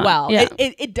on doing well. Yeah.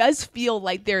 It does feel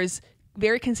like there's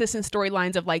very consistent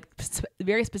storylines of like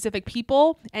very specific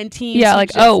people and teams. Yeah,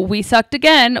 like we sucked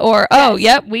again, or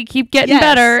yep, we keep getting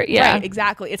better. Yeah, right,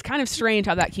 exactly. It's kind of strange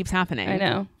how that keeps happening. I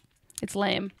know, it's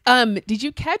lame. Did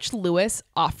you catch Lewis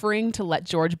offering to let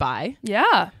George buy?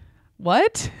 Yeah.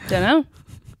 What? Don't know.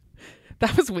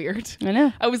 That was weird. I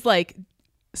know. I was like,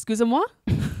 excusez-moi?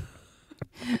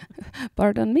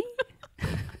 Pardon me?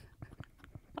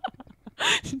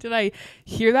 Did I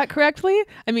hear that correctly?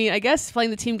 I mean, I guess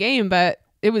playing the team game, but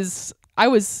I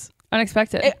was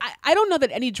unexpected. I don't know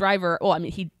that any driver, well, I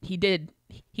mean, he did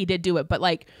do it, but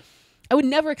like, I would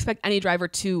never expect any driver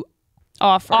to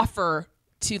offer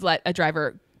to let a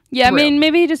driver through. I mean,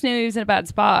 maybe he just knew he was in a bad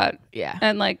spot. Yeah.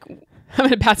 And like, I'm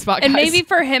in a bad spot, guys. And maybe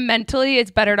for him mentally,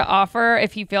 it's better to offer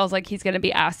if he feels like he's going to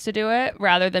be asked to do it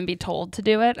rather than be told to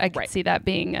do it. I could see that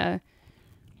being a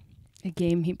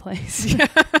game he plays.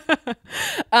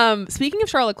 Speaking of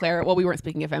Charles Leclerc, well, we weren't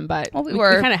speaking of him, but we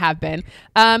kind of have been.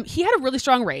 He had a really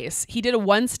strong race. He did a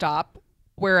 1 stop,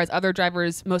 whereas other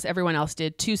drivers, most everyone else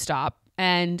did 2 stop,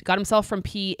 and got himself from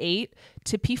P8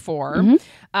 to P4.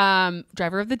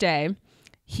 Driver of the day.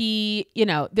 He,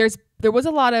 there was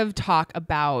a lot of talk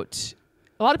about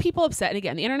a lot of people upset. And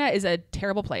again, the internet is a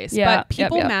terrible place, but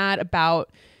people mad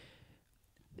about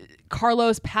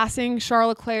Carlos passing Charles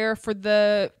Leclerc for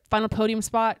the final podium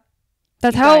spot.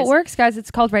 That's how it works, guys. It's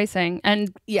called racing,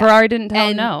 and Ferrari didn't tell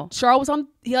him no. Charles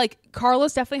was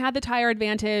Carlos definitely had the tire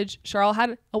advantage. Charles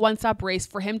had a 1-stop race.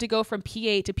 For him to go from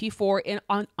P8 to P4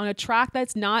 on a track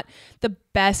that's not the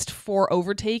best for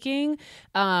overtaking,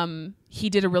 he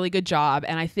did a really good job.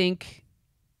 And I think,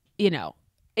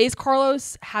 is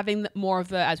Carlos having more of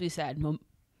the, as we said,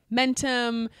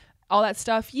 momentum, all that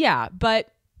stuff? Yeah,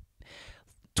 but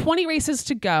 20 races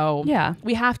to go. Yeah,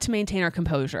 we have to maintain our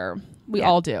composure. We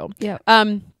all do. Yeah.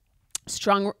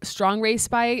 Strong race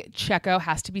by Checo,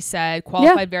 has to be said.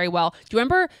 Qualified very well. Do you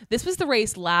remember this was the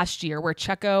race last year where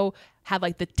Checo had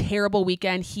like the terrible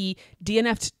weekend? He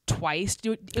DNF'd twice.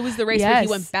 It was the race where he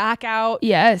went back out.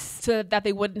 Yes. So that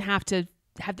they wouldn't have to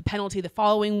have the penalty the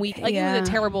following week. Like it was a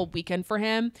terrible weekend for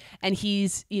him, and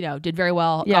he's did very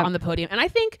well on the podium. And I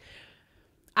think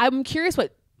I'm curious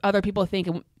what other people think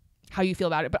and how you feel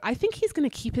about it, but I think he's going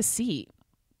to keep his seat.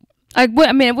 I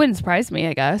mean, it wouldn't surprise me,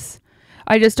 I guess.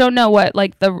 I just don't know what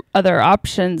like the other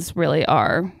options really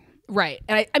are. Right.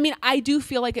 And I mean, I do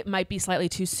feel like it might be slightly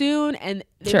too soon, and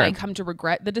they might come to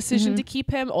regret the decision to keep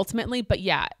him ultimately. But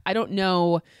yeah, I don't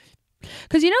know.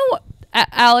 Because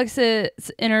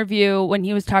Alex's interview when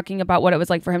he was talking about what it was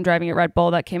like for him driving at Red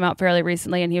Bull that came out fairly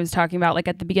recently, and he was talking about like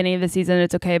at the beginning of the season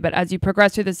it's okay, but as you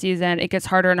progress through the season it gets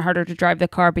harder and harder to drive the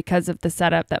car because of the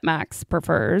setup that Max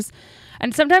prefers.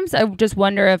 And sometimes I just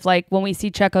wonder if like when we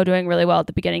see Checo doing really well at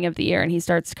the beginning of the year and he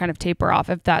starts to kind of taper off,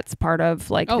 if that's part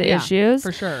of like the issues.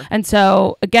 For sure. And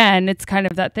so again, it's kind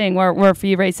of that thing where we're a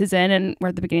few races in and we're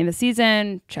at the beginning of the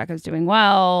season, Checo's doing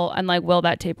well, and like will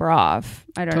that taper off?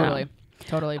 I don't know.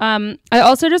 Totally. I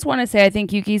also just want to say I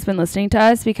think Yuki's been listening to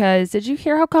us, because did you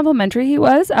hear how complimentary he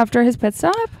was after his pit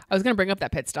stop? I was going to bring up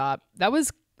that pit stop. That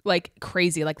was like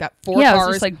crazy. Like that 4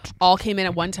 cars like all came in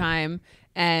at one time,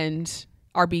 and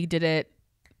RB did it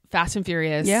fast and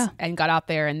furious and got out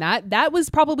there. And that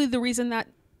was probably the reason that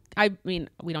I mean,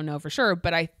 we don't know for sure,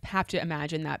 but I have to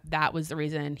imagine that was the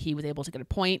reason he was able to get a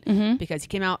point, because he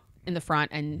came out in the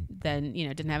front and then,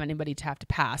 didn't have anybody to have to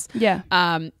pass. Yeah.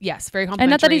 Yes, very complimentary. And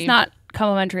not that he's not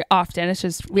complimentary often. It's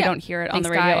just we don't hear it on the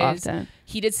radio often.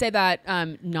 He did say that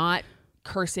not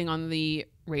cursing on the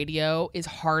radio is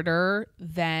harder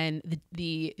than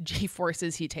the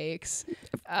G-forces he takes.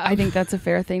 I think that's a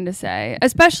fair thing to say,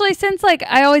 especially since like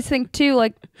I always think too,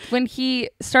 like when he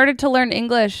started to learn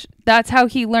English, that's how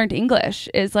he learned English,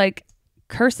 is like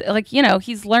curse, like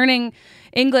he's learning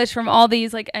English from all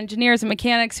these like engineers and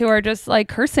mechanics who are just like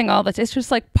cursing all this. It's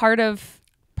just like part of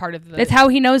it's how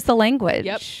he knows the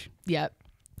language. Yep.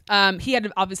 He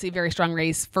had obviously a very strong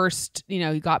race. First,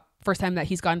 he got first time that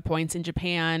he's gotten points in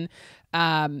Japan.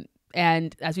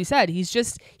 And as we said,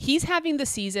 he's having the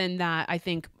season that I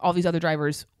think all these other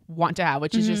drivers want to have,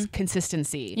 which is just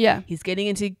consistency. Yeah. He's getting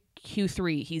into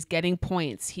Q3. He's getting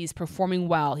points. He's performing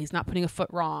well. He's not putting a foot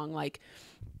wrong. Like,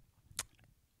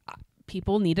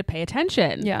 people need to pay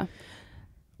attention. Yeah.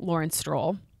 Lawrence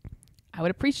Stroll, I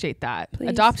would appreciate that. Please.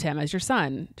 Adopt him as your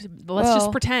son. Let's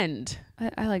just pretend.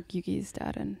 I like Yuki's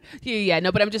dad. And yeah,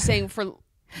 no, but I'm just saying for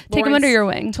take him under your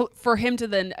wing. For him to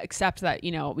then accept that,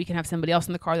 we can have somebody else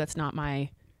in the car that's not my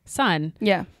son.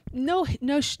 Yeah. No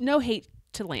hate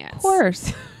to Lance. Of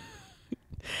course.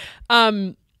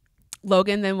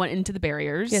 Logan then went into the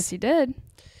barriers. Yes, he did.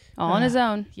 All on his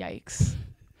own. Yikes.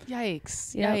 Yep.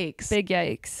 Yikes. Big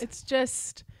yikes. It's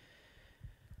just...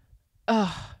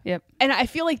 Yep. And I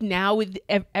feel like now with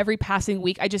every passing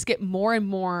week, I just get more and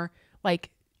more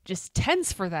like just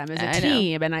tense for them as a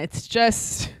team. And it's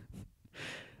just...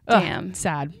 Damn.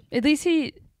 Sad. At least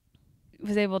he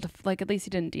was able to, at least he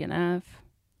didn't DNF.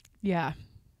 Yeah.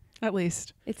 At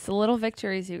least. It's the little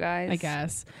victories, you guys. I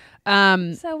guess.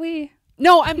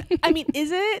 No, I mean,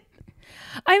 is it?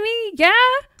 I mean, yeah.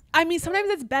 I mean, sometimes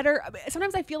it's better.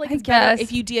 Sometimes I feel like it's better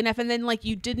if you DNF and then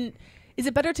you didn't. Is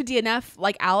it better to DNF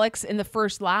like Alex in the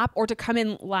first lap or to come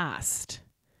in last?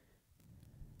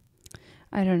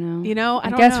 I don't know.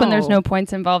 I guess when there's no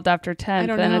points involved after 10th,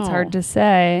 then it's hard to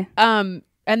say.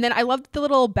 And then I loved the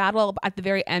little battle at the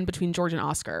very end between George and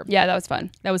Oscar. Yeah, that was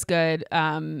fun. That was good.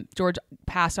 George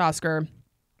passed Oscar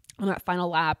on that final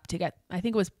lap to get, I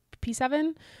think it was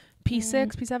P7,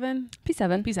 P6,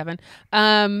 P7?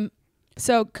 P7.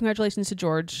 So congratulations to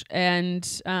George. And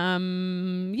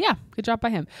yeah, good job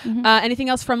by him. Anything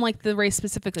else from the race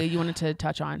specifically you wanted to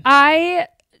touch on? I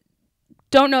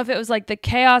don't know if it was the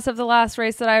chaos of the last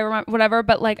race that I remember, whatever,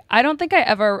 but I don't think I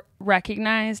ever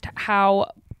recognized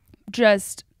how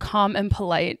just calm and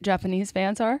polite Japanese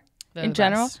fans are in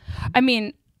general. I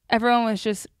mean, everyone was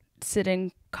just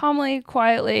sitting calmly,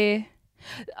 quietly.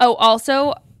 Oh,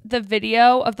 also the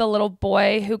video of the little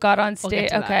boy who got on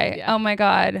stage. Okay. Yeah. Oh my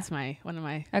God. That's one of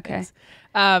my okay.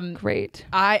 Things. Great.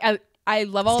 I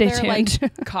love all their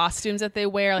costumes that they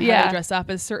wear, how they dress up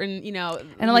as certain, and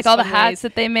all the hats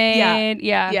that they made.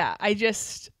 Yeah. I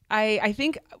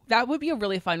think that would be a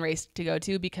really fun race to go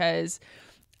to because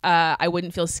I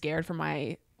wouldn't feel scared for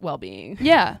my well-being.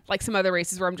 Yeah. Like some other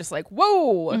races where I'm just like,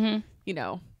 whoa,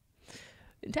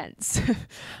 intense.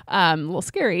 A little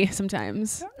scary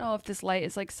sometimes. I don't know if this light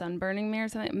is sunburning me or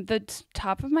something. The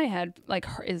top of my head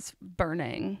is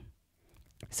burning.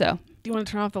 So. Do you want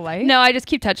to turn off the light? No, I just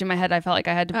keep touching my head. I felt like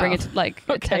I had to bring it to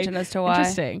attention as to why.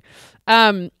 Interesting.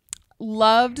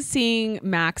 Loved seeing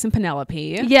Max and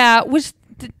Penelope. Yeah.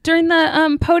 During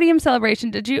the podium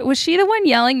celebration, was she the one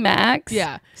yelling Max?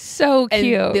 Yeah. So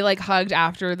cute. And they hugged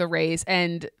after the race,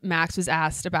 and Max was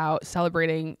asked about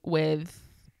celebrating with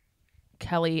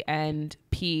Kelly and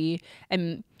P,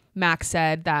 and Max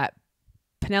said that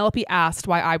Penelope asked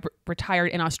why I retired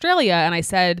in Australia, and I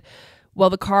said, well,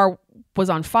 the car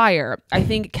was on fire. I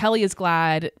think Kelly is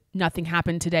glad nothing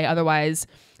happened today, otherwise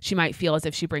she might feel as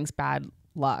if she brings bad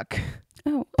luck.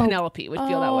 Penelope would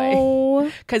feel that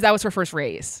way because that was her first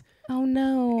race. Oh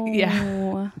no.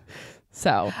 Yeah.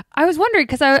 So I was wondering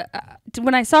because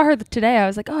when I saw her today, I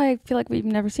was like, oh, I feel like we've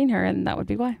never seen her, and that would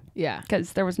be why. Yeah,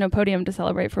 because there was no podium to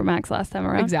celebrate for Max last time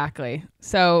around. Exactly.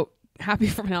 So happy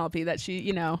for Penelope that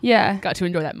she, got to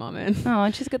enjoy that moment. Oh,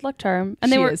 and she's a good luck charm.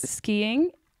 And they were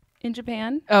skiing in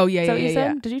Japan. Oh yeah, Is that what you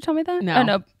said? Did you tell me that? No. Oh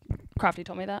no, Crofty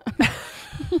told me that.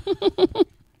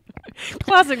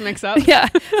 Classic mix-up. Yeah.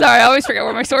 Sorry, I always forget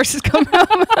where my sources come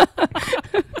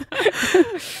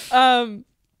from.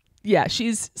 Yeah,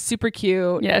 she's super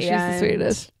cute. Yeah, she's the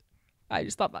sweetest. I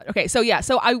just thought that. Okay, so yeah,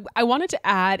 so I wanted to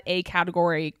add a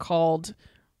category called,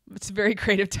 it's a very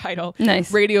creative title.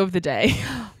 Nice. Radio of the Day.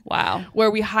 Wow.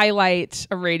 Where we highlight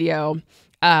a radio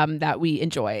that we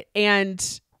enjoy.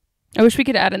 And I wish we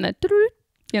could add in the,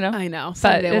 I know.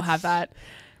 Someday we'll have that.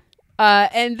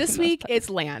 And this week it's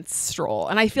Lance Stroll,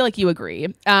 and I feel like you agree.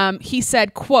 He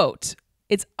said, quote,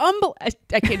 it's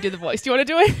I can't do the voice. Do you want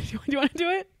to do it? Do you want to do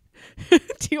it?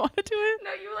 Do you want to do it?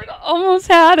 No, you like almost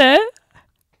had it.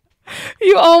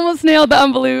 You almost nailed the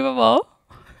unbelievable.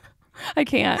 I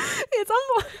can't. I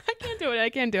can't do it. I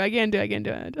can't do it. I'm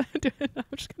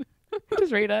just gonna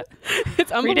just read it.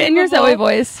 It's unbelievable. Read it in your Zoe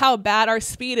voice. How bad our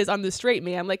speed is on the straight,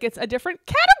 man. Like, it's a different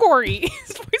category.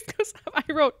 His voice goes up.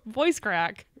 I wrote voice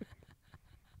crack.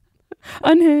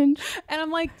 Unhinged. And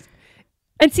I'm like,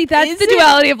 and see, that's the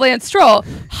duality of Lance Stroll.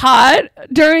 Hot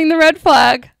during the red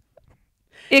flag,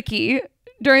 icky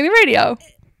during the radio.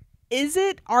 Is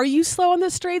it? Are you slow on the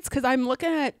straights? Because I'm looking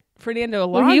at Fernando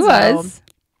Alonso. Well,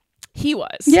 he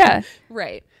was. Yeah.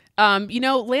 Right.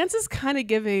 Lance is kind of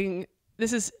giving,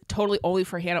 this is totally only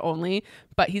for Hannah only,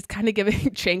 but he's kind of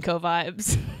giving Chanko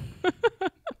vibes.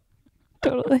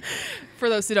 Totally. For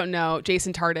those who don't know,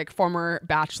 Jason Tardik, former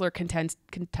Bachelor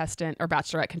contestant or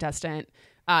Bachelorette contestant,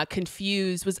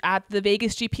 confused, was at the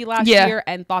Vegas GP last year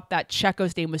and thought that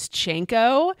Checo's name was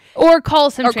Chanko. Or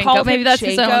calls him Chanko. Maybe that's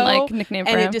his own like nickname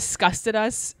for him. And it disgusted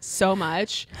us so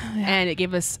much. And it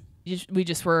gave us,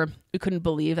 we couldn't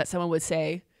believe that someone would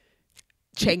say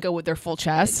Chanko with their full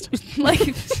chest. Like,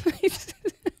 it's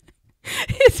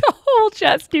a whole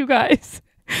chest, you guys.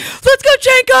 Let's go,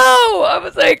 Chanko! I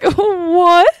was like,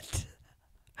 what?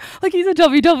 Like he's a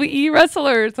WWE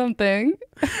wrestler or something.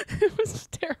 It was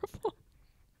terrible.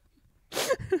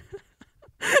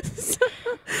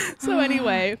 So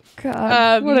anyway.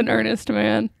 God, what an earnest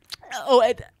man. Oh,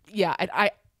 I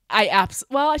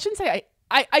shouldn't say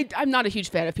I'm not a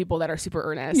huge fan of people that are super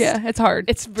earnest. Yeah, it's hard.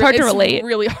 It's hard to relate. It's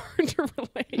really hard to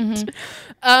relate.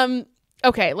 Mm-hmm.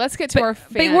 Okay, let's get to our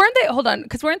fan.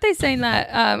 But weren't they saying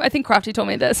that, I think Crofty told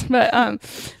me this, but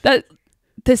that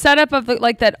the setup of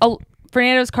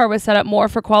Fernando's car was set up more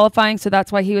for qualifying, so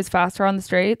that's why he was faster on the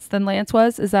straights than Lance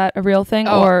was? Is that a real thing?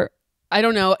 Or I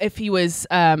don't know if he was,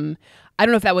 I don't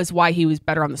know if that was why he was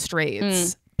better on the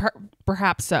straights.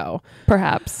 Perhaps so.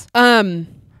 Perhaps. Fan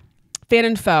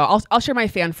info. I'll share my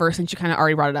fan first since you kind of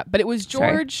already brought it up, but it was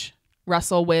George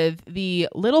Russell with the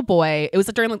little boy. It was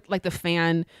during like the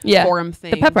fan forum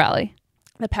thing, the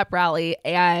pep rally,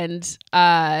 and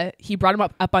he brought him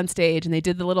up on stage, and they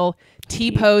did the little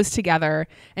T pose together,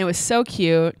 and it was so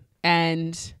cute,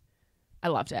 and I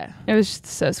loved it. It was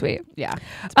so sweet. Yeah.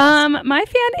 My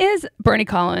fan is Bernie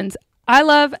Collins. I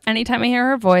love anytime I hear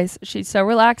her voice. She's so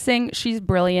relaxing. She's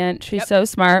brilliant. She's so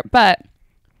smart. But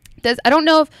I don't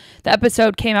know if the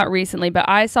episode came out recently, but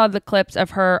I saw the clips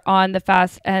of her on the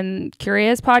Fast and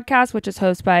Curious podcast, which is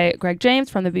hosted by Greg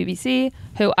James from the BBC,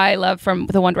 who I love from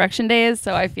the One Direction days.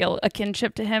 So I feel a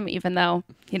kinship to him, even though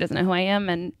he doesn't know who I am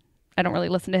and I don't really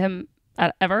listen to him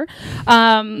ever.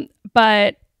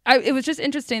 But it was just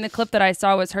interesting. The clip that I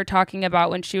saw was her talking about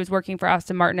when she was working for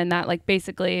Aston Martin, and that like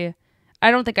basically,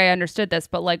 I don't think I understood this,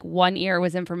 but like one ear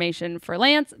was information for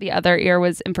Lance, the other ear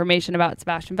was information about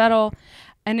Sebastian Vettel.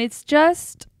 And it's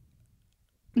just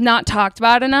not talked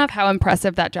about enough how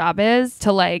impressive that job is,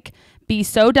 to like be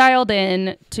so dialed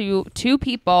in to two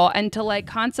people and to like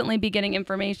constantly be getting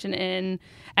information in,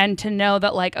 and to know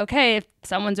that like, okay, if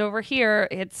someone's over here,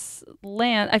 it's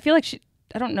Lance. I feel like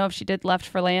I don't know if she did left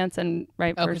for Lance and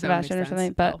right for Sebastian or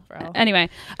something. But anyway,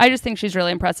 I just think she's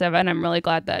really impressive, and I'm really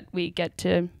glad that we get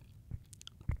to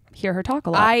hear her talk a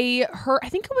lot. I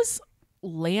think it was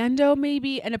Lando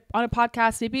maybe on a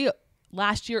podcast, maybe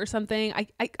last year or something.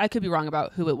 I could be wrong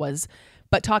about who it was,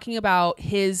 but talking about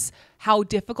how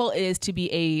difficult it is to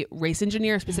be a race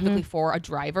engineer, specifically for a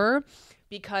driver,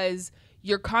 because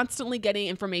you're constantly getting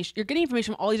information. You're getting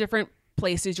information from all these different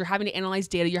places. You're having to analyze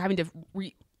data. You're having to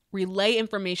relay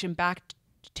information back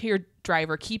to your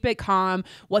driver. Keep it calm.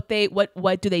 What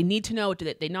do they need to know? What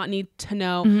do they not need to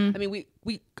know? I mean,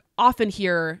 we often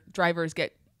hear drivers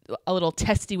get a little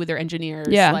testy with their engineers,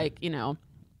 like,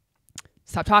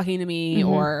 stop talking to me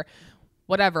or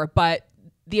whatever. But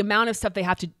the amount of stuff they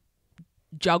have to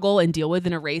juggle and deal with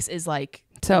in a race is like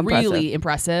so really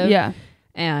impressive. Yeah.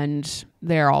 And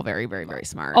they're all very, very, very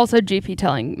smart. Also, GP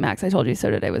telling Max, I told you so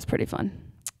today was pretty fun.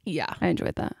 Yeah. I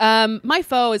enjoyed that. My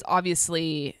foe is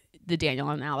obviously the Daniel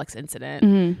and Alex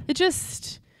incident.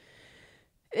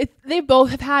 They both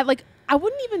have had, like, I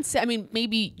wouldn't even say, I mean,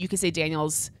 maybe you could say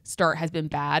Daniel's start has been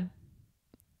bad.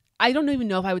 I don't even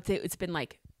know if I would say it's been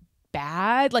like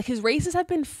bad. Like, his races have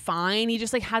been fine. He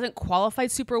just like hasn't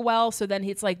qualified super well. So then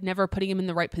it's like never putting him in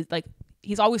the right position. Like,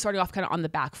 he's always starting off kind of on the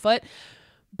back foot.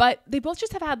 But they both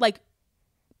just have had like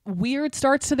weird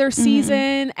starts to their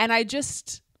season. And I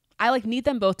like need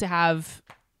them both to have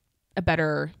a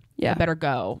better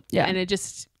go. Yeah. And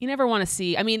you never want to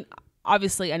see, I mean,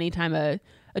 obviously anytime a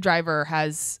a driver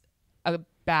has a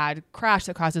bad crash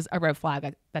that causes a red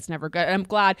flag, that's never good. And I'm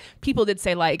glad people did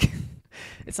say like,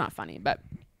 it's not funny, but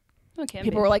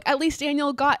people were like, at least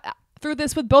Daniel got through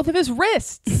this with both of his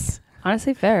wrists.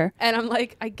 Honestly, fair. And I'm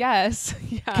like, I guess.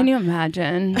 Yeah. Can you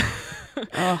imagine?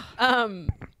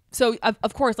 So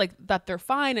of course, like that they're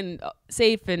fine and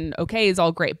safe and okay is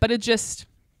all great, but it's just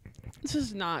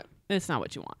not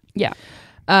what you want. Yeah.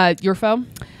 Your foe?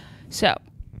 So,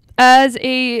 as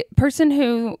a person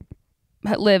who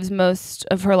lives most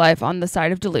of her life on the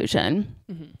side of delusion,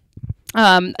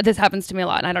 this happens to me a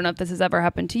lot. And I don't know if this has ever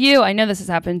happened to you. I know this has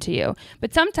happened to you.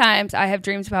 But sometimes I have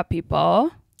dreams about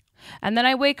people, and then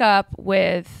I wake up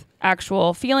with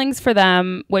actual feelings for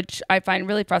them, which I find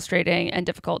really frustrating and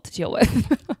difficult to deal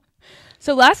with.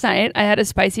 So last night, I had a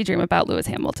spicy dream about Lewis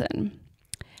Hamilton.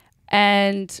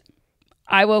 And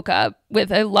I woke up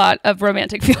with a lot of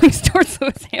romantic feelings towards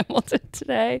Lewis Hamilton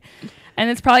today. And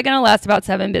it's probably going to last about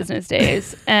 7 business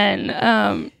days.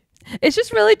 And it's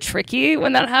just really tricky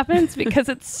when that happens because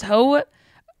it's so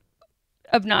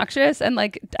obnoxious and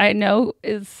like I know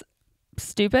is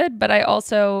stupid, but I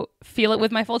also feel it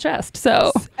with my full chest.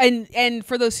 So and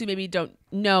for those who maybe don't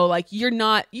know, like you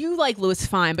like Lewis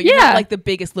fine, but you're not like the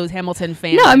biggest Lewis Hamilton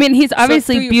fan. No, I mean he's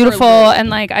obviously beautiful and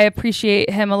like I appreciate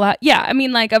him a lot. Yeah, I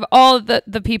mean like of all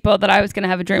the people that I was gonna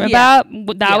have a dream about,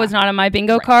 that was not on my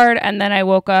bingo card. And then I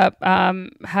woke up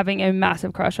having a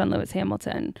massive crush on Lewis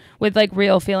Hamilton with like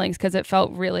real feelings because it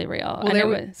felt really real. Well, and it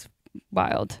was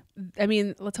wild. I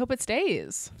mean, let's hope it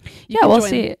stays. Yeah, we'll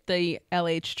see. The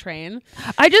LH train.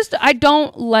 I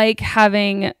don't like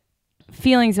having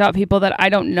feelings about people that I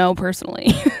don't know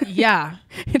personally. Yeah.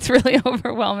 It's really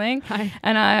overwhelming.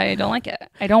 And I don't like it.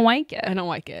 I don't like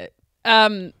it.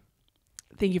 Thank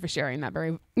you for sharing that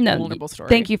very vulnerable story.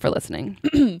 Thank you for listening.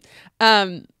 It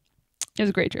was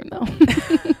a great dream though.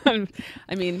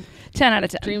 I mean, 10 out of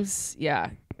 10.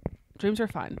 Dreams are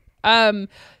fun.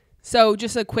 So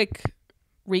just a quick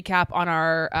recap on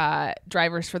our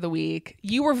drivers for the week.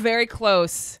 You were very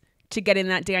close to getting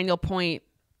that Daniel point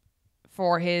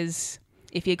for his,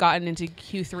 if he had gotten into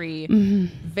Q3,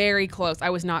 very close. I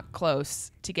was not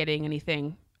close to getting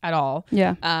anything at all.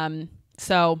 Yeah.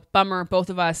 So bummer,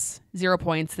 both of us 0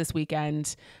 points this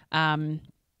weekend. But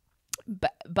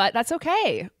that's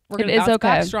okay. We're going to bounce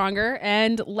back stronger.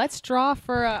 And let's draw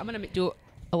for, I'm going to do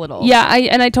a little. Yeah,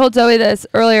 I told Zoe this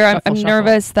earlier. I'm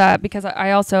nervous that because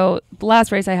I also, the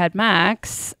last race I had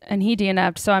Max and he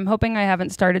DNF'd, so I'm hoping I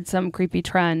haven't started some creepy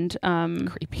trend.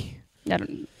 Creepy.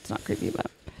 It's not creepy, but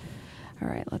all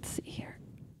right, let's see here.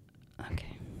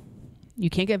 Okay. You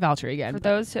can't get Valtteri again. For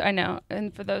those who, I know,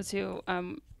 and for those who, I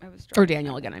was. Or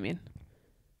Daniel again, I mean.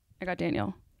 I got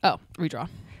Daniel. Oh, redraw.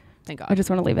 Thank God. I just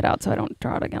want to leave it out so I don't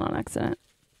draw it again on accident.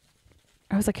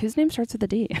 I was like, whose name starts with a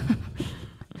D?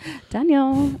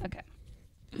 Daniel. Okay.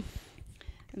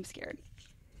 I'm scared.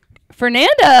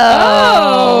 Fernando.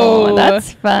 Oh,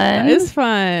 that's fun. That is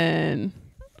fun.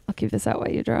 I'll keep this out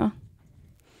while you draw.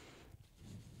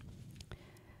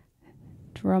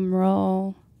 Drum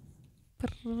roll.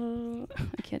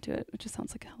 I can't do it. It just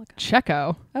sounds like a helicopter.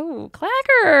 Checo. Oh,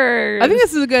 Clackers. I think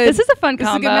this is a fun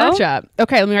combo. This is a good matchup.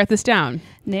 Okay, let me write this down.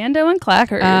 Nando and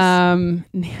Clackers.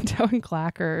 Nando and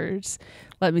Clackers.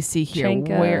 Let me see here.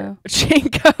 Chanko. Where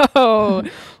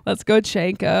Chanko. Let's go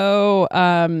Chanko.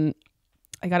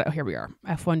 I got it. Oh, here we are.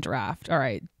 F1 draft. All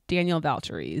right. Daniel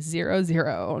Valtteri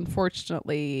 0-0.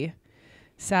 Unfortunately,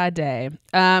 sad day.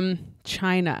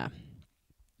 China.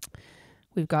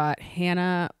 We've got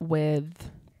Hannah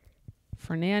with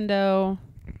Fernando.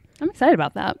 I'm excited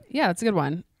about that. Yeah, it's a good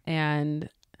one. And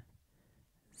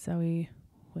Zoe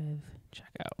with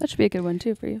Checo. That should be a good one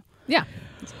too for you. Yeah.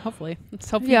 Hopefully. Let's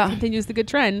hope he continues the good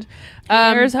trend.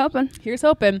 Here's hoping. Here's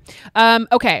hoping.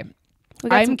 Okay. We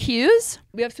got some cues.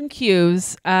 We have some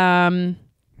cues. My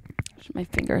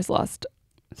finger has lost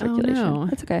circulation. Oh, no.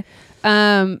 That's okay.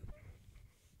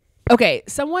 Okay.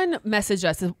 Someone messaged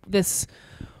us. This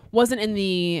wasn't in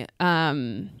the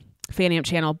Fan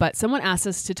channel, but someone asked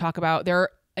us to talk about, they're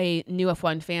a new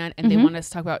F1 fan and they want us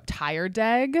to talk about tire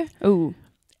deg. Ooh.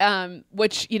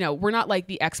 Which, we're not like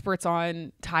the experts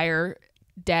on tire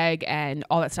deg and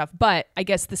all that stuff. But I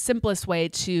guess the simplest way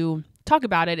to talk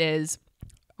about it is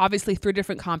obviously 3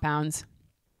 different compounds,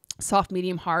 soft,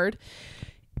 medium, hard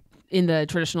in the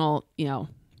traditional,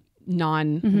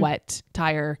 non-wet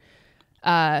tire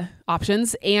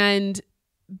options. And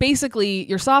basically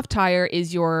your soft tire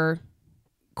is your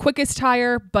quickest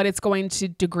tire, but it's going to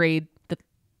degrade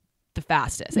the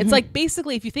fastest. It's like,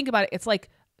 basically, if you think about it, it's like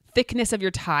thickness of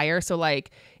your tire. So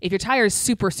like if your tire is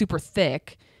super, super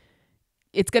thick,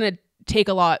 it's going to take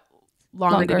a lot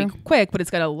longer to be quick, but it's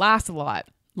going to last a lot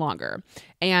longer.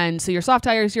 And so your soft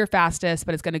tire is your fastest,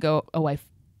 but it's going to go away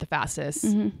the fastest.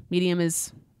 Medium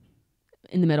is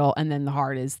in the middle, and then the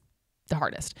hard is the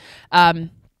hardest. And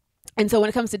so when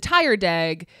it comes to tire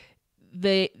deg,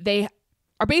 they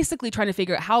are basically trying to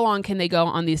figure out how long can they go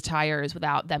on these tires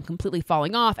without them completely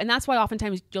falling off. And that's why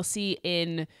oftentimes you'll see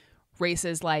in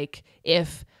races, like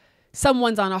if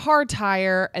someone's on a hard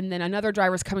tire and then another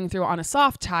driver's coming through on a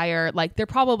soft tire, like they're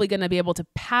probably going to be able to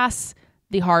pass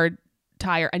the hard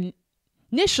tire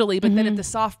initially, but then if the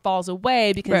soft falls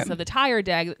away because of the tire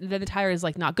deg, then the tire is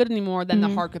like not good anymore, then the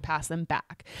hard could pass them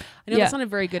back. I know that's not a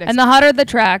very good and the hotter the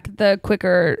track, the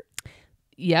quicker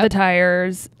the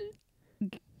tires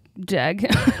deg.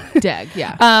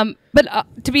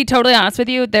 But to be totally honest with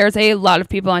you, there's a lot of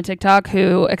people on TikTok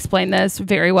who explain this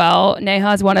very well.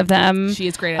 Neha is one of them. She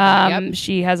is great at that.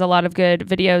 She has a lot of good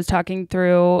videos talking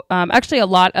through actually a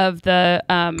lot of the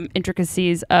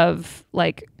intricacies of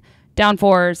like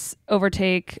downforce,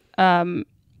 overtake,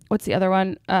 what's the other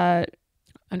one?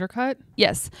 Undercut?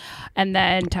 Yes. And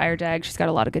then tire deg. She's got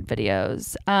a lot of good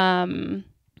videos.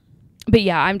 But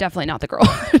yeah, I'm definitely not the girl.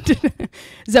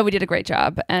 Zoe did a great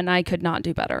job, and I could not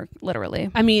do better, literally.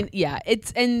 I mean, yeah,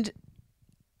 it's and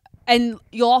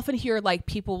you'll often hear like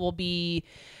people will be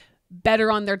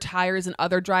better on their tires than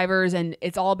other drivers, and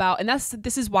it's all about, and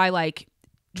this is why like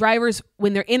drivers,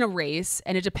 when they're in a race,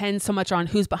 and it depends so much on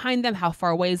who's behind them, how far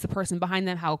away is the person behind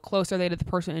them, how close are they to the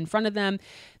person in front of them,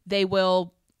 they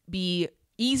will be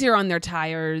easier on their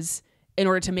tires in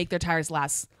order to make their tires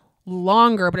last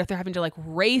longer. But if they're having to like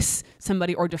race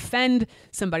somebody or defend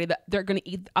somebody, that they're going to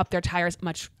eat up their tires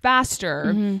much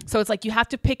faster. So it's like you have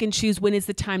to pick and choose when is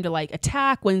the time to like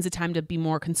attack, when's the time to be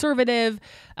more conservative.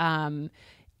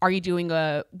 Are you doing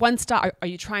a one stop? Are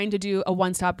you trying to do a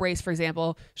one stop race? For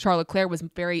example, Charles Leclerc was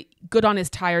very good on his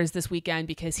tires this weekend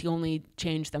because he only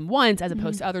changed them once as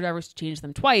opposed to other drivers who changed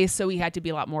them twice. So he had to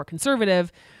be a lot more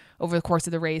conservative over the course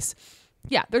of the race.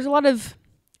 Yeah, there's a lot of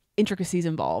intricacies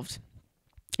involved.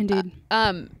 Indeed.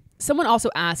 Someone also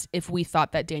asked if we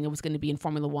thought that Daniel was going to be in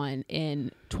Formula One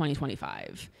in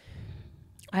 2025.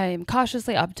 I am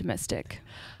cautiously optimistic.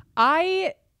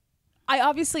 I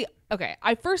obviously, okay,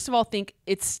 I first of all think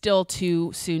it's still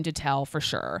too soon to tell for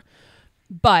sure.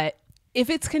 But if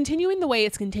it's continuing the way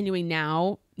it's continuing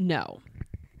now, no,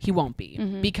 he won't be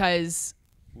because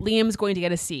Liam's going to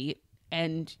get a seat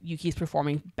and Yuki's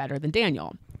performing better than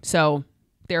Daniel. So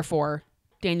therefore,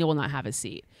 Daniel will not have a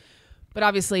seat. But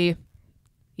obviously,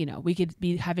 you know, we could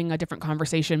be having a different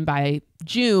conversation by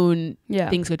June. Yeah.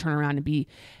 Things could turn around and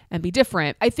be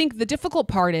different. I think the difficult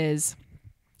part is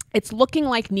it's looking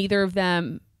like neither of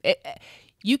them.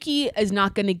 Yuki is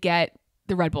not going to get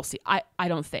the Red Bull seat. I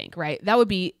don't think, right? That would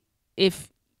be if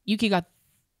Yuki got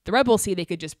the Red Bull seat, they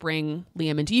could just bring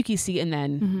Liam into Yuki's seat and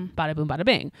then bada boom, bada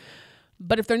bing.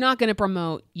 But if they're not going to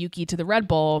promote Yuki to the Red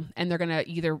Bull and they're going to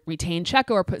either retain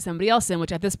Checo or put somebody else in,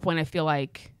 which at this point I feel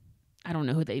like I don't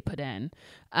know who they put in,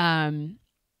 then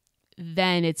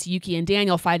it's Yuki and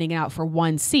Daniel fighting it out for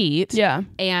one seat. Yeah.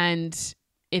 And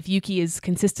if Yuki is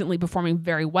consistently performing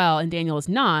very well and Daniel is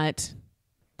not,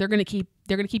 they're going to keep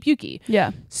Yuki. Yeah.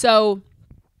 So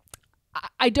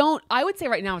I would say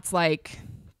right now it's like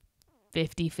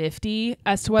 50-50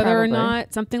 as to whether or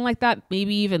not something like that,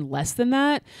 maybe even less than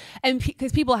that. And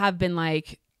because people have been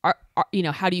like, you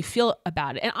know, how do you feel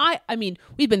about it? And I mean,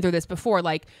 we've been through this before.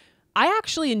 Like, I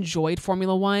actually enjoyed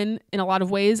Formula One in a lot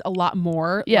of ways, a lot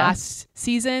more last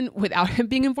season without him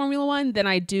being in Formula One than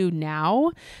I do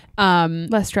now.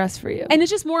 Less stress for you. And it's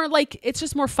just more like, it's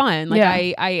just more fun. Like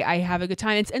I have a good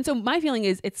time. And so my feeling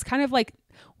is it's kind of like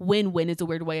win-win is a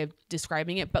weird way of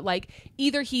describing it. But like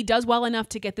either he does well enough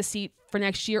to get the seat for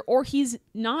next year or he's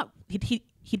not,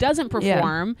 he doesn't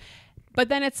perform. But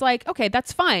then it's like, okay,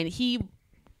 that's fine. He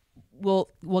will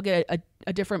get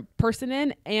a different person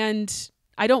in, and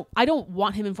I don't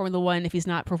want him in Formula One if he's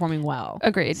not performing well.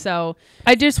 Agreed. So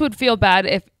I just would feel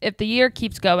bad if the year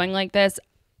keeps going like this.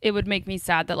 It would make me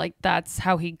sad that like that's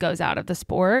how he goes out of the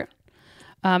sport.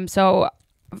 So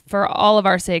for all of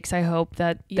our sakes, I hope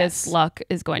that this luck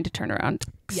is going to turn around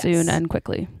soon and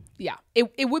quickly. Yeah.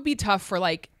 It would be tough for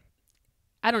like,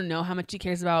 I don't know how much he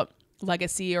cares about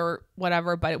legacy or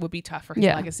whatever, but it would be tough for his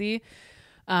legacy.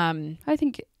 I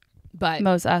think but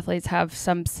most athletes have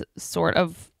some sort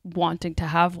of wanting to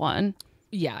have one.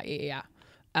 Yeah.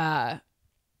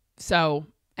 So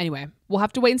anyway, we'll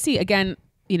have to wait and see. Again,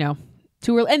 you know,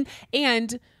 too early.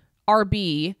 And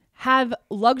RB have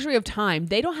luxury of time.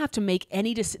 They don't have to make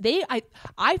any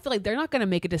I feel like they're not going to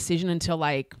make a decision until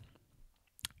like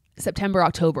September,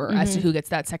 October as to who gets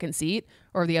that second seat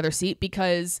or the other seat,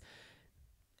 because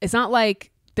it's not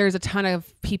like there's a ton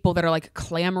of people that are like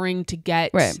clamoring to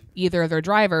get Right. either of their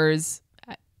drivers,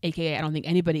 aka I don't think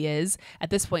anybody is at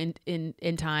this point in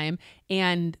time,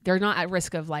 and they're not at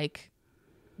risk of like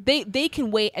they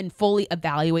can wait and fully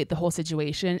evaluate the whole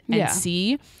situation and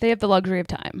see. They have the luxury of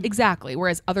time. Exactly,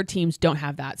 whereas other teams don't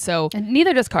have that. So And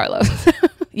neither does Carlos.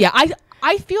 yeah,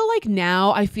 I feel like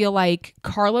now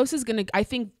Carlos is gonna, I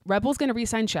think Red Bull's gonna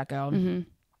re-sign Checo. Mm-hmm.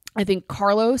 I think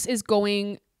Carlos is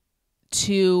going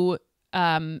to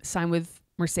sign with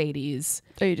Mercedes.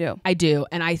 Oh, you do? I do.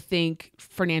 And I think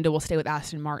Fernando will stay with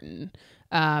Aston Martin.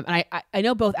 And I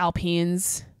know both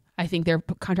Alpines, I think their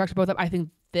contracts are both up. I think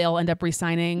they'll end up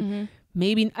re-signing.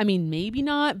 Mm-hmm. Maybe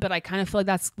not, but I kind of feel like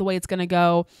that's the way it's going to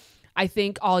go. I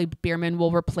think Ollie Bierman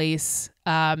will replace,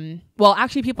 well,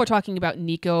 actually people are talking about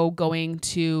Nico going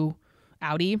to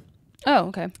Audi. Oh,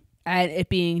 okay. And it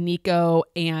being Nico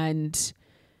and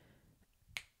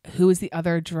who is the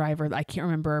other driver? I can't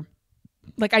remember.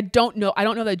 Like, I don't know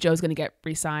that Joe's going to get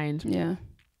re-signed. Yeah.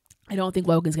 I don't think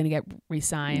Logan's going to get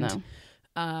re-signed.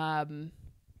 No.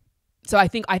 So I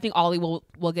think Ollie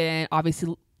will get in.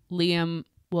 Obviously, Liam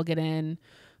will get in.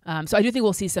 So I do think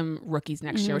we'll see some rookies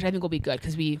next year, which I think will be good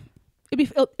because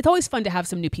it's always fun to have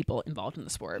some new people involved in the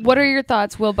sport. What are your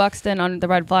thoughts? Will Buxton on the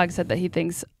Red Flag said that he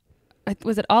thinks,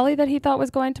 was it Ollie that he thought was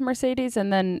going to Mercedes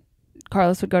and then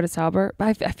Carlos would go to Sauber?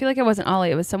 I feel like it wasn't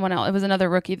Ollie. It was someone else. It was another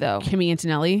rookie though. Kimi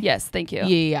Antonelli. Yes, thank you.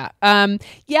 Yeah.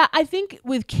 Yeah. I think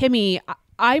with Kimi,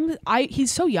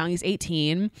 he's so young. He's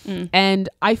 18, and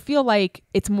I feel like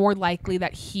it's more likely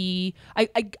that I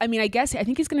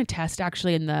think he's going to test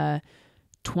actually in the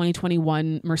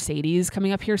 2021 Mercedes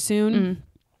coming up here soon.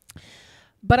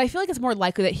 But I feel like it's more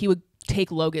likely that he would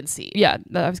take Logan's seat. Yeah,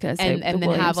 I was going to say, and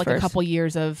then have like a couple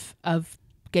years of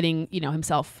getting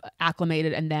himself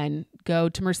acclimated and then go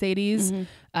to Mercedes,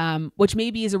 which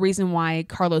maybe is a reason why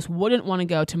Carlos wouldn't want to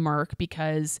go to Merc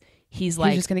because he's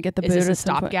like just going to get the boot. Is this a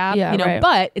stopgap? Yeah, right.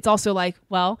 But it's also like,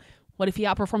 well, what if he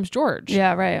outperforms George?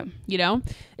 Yeah, right.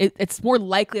 It's more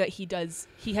likely that he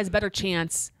has a better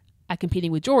chance at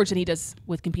competing with George than he does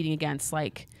with competing against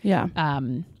like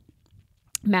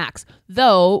Max.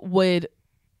 Though, would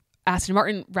Aston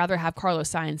Martin rather have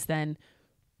Carlos Sainz than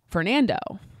Fernando?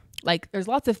 Like, there's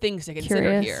lots of things to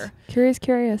consider here.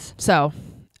 Curious. So,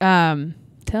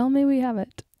 tell me we have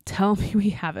it.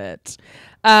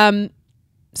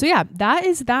 So yeah, that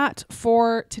is that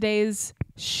for today's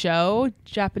show,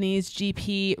 Japanese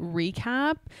GP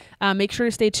recap. Make sure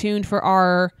to stay tuned for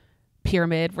our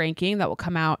pyramid ranking that will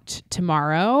come out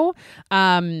tomorrow.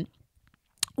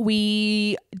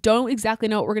 We don't exactly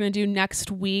know what we're going to do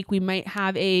next week. We might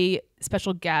have a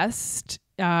special guest.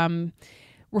 We're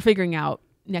figuring out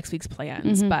next week's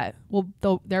plans, but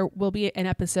there will be an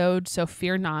episode, so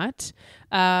fear not.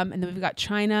 And then we've got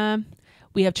China.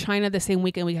 We have China the same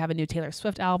weekend. We have a new Taylor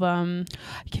Swift album.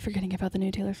 I keep forgetting about the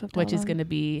new Taylor Swift which album. is going to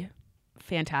be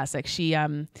fantastic. She,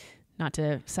 not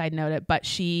to side note it, but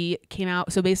she came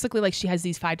out. So basically, like, she has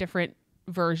these 5 different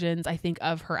versions, I think,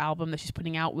 of her album that she's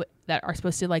putting out that are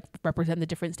supposed to like represent the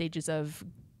different stages of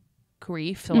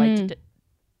grief. So like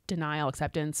denial,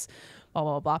 acceptance, blah,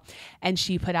 blah, blah. And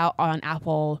she put out on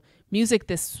Apple Music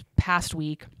this past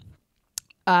week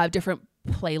different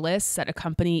playlists that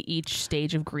accompany each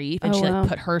stage of grief, and like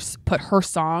put her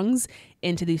songs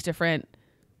into these different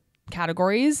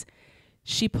categories.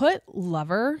 She put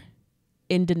Lover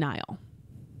in denial.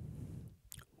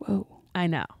 Whoa. I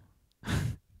know.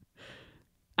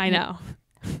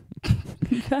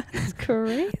 That's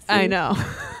crazy. I know.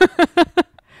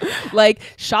 Like,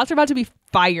 shots are about to be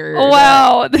fired.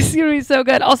 Wow, this is gonna be so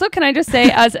good. Also, can I just say,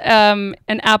 as an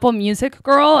Apple Music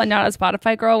girl and not a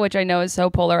Spotify girl, which I know is so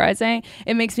polarizing,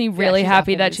 it makes me really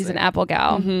happy that she's an Apple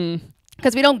gal.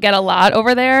 Because we don't get a lot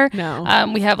over there.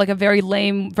 No. We have like a very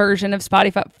lame version of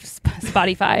Spotify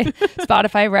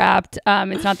Wrapped.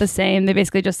 It's not the same. They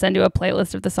basically just send you a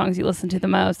playlist of the songs you listen to the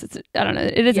most. I don't know.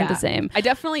 It isn't the same. I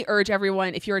definitely urge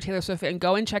everyone, if you're a Taylor Swift fan,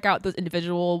 go and check out those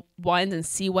individual ones and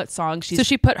see what songs she's... So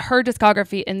she put her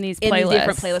discography in these playlists. In these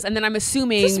different playlists. And then I'm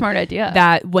assuming... It's a smart idea.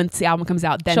 That once the album comes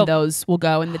out, then those will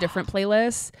go in the different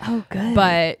playlists. Oh, good.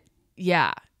 But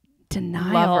yeah.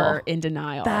 Denial. Lover in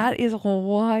denial. That is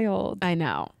wild. I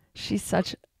know.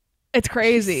 It's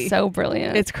crazy. So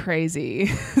brilliant. It's crazy.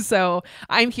 So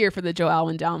I'm here for the Joe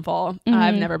Alwyn downfall.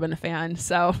 I've never been a fan.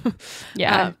 So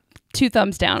yeah, 2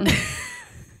 thumbs down,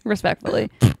 respectfully.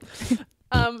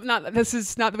 This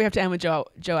is not that we have to end with Joe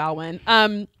Alwyn.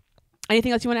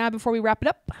 Anything else you want to add before we wrap it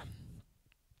up?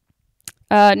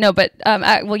 No, but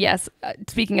well, yes.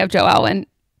 Speaking of Joe Alwyn,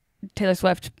 Taylor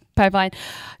Swift pipeline,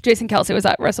 Jason Kelce was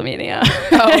at WrestleMania.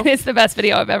 It's the best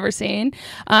video I've ever seen.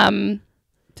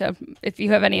 So if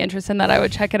you have any interest in that, I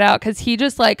would check it out because he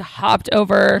just like hopped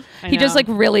over. He just like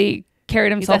really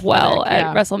carried himself well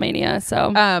at WrestleMania.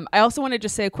 So I also want to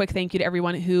just say a quick thank you to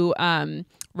everyone who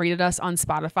rated us on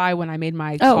Spotify when I made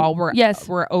my call.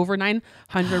 We're over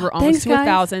 900. We're almost to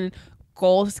 1,000.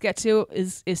 Goal is to get to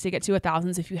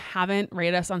 1,000. So if you haven't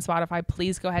rated us on Spotify,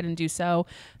 please go ahead and do so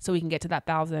we can get to that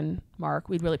 1,000 mark.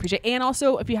 We'd really appreciate it. And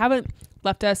also, if you haven't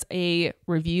left us a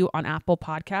review on Apple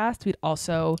Podcasts, we'd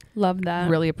also love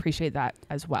that. Really appreciate that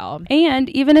as well. And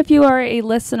even if you are a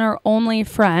listener only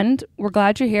friend, we're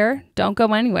glad you're here. Don't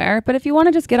go anywhere. But if you want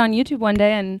to just get on YouTube one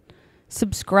day and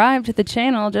subscribe to the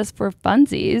channel just for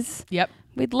funsies. Yep.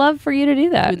 We'd love for you to do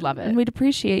that. We'd love it. And we'd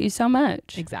appreciate you so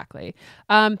much. Exactly.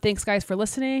 Thanks, guys, for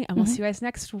listening. And we'll see you guys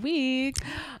next week.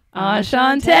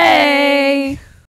 Ashante.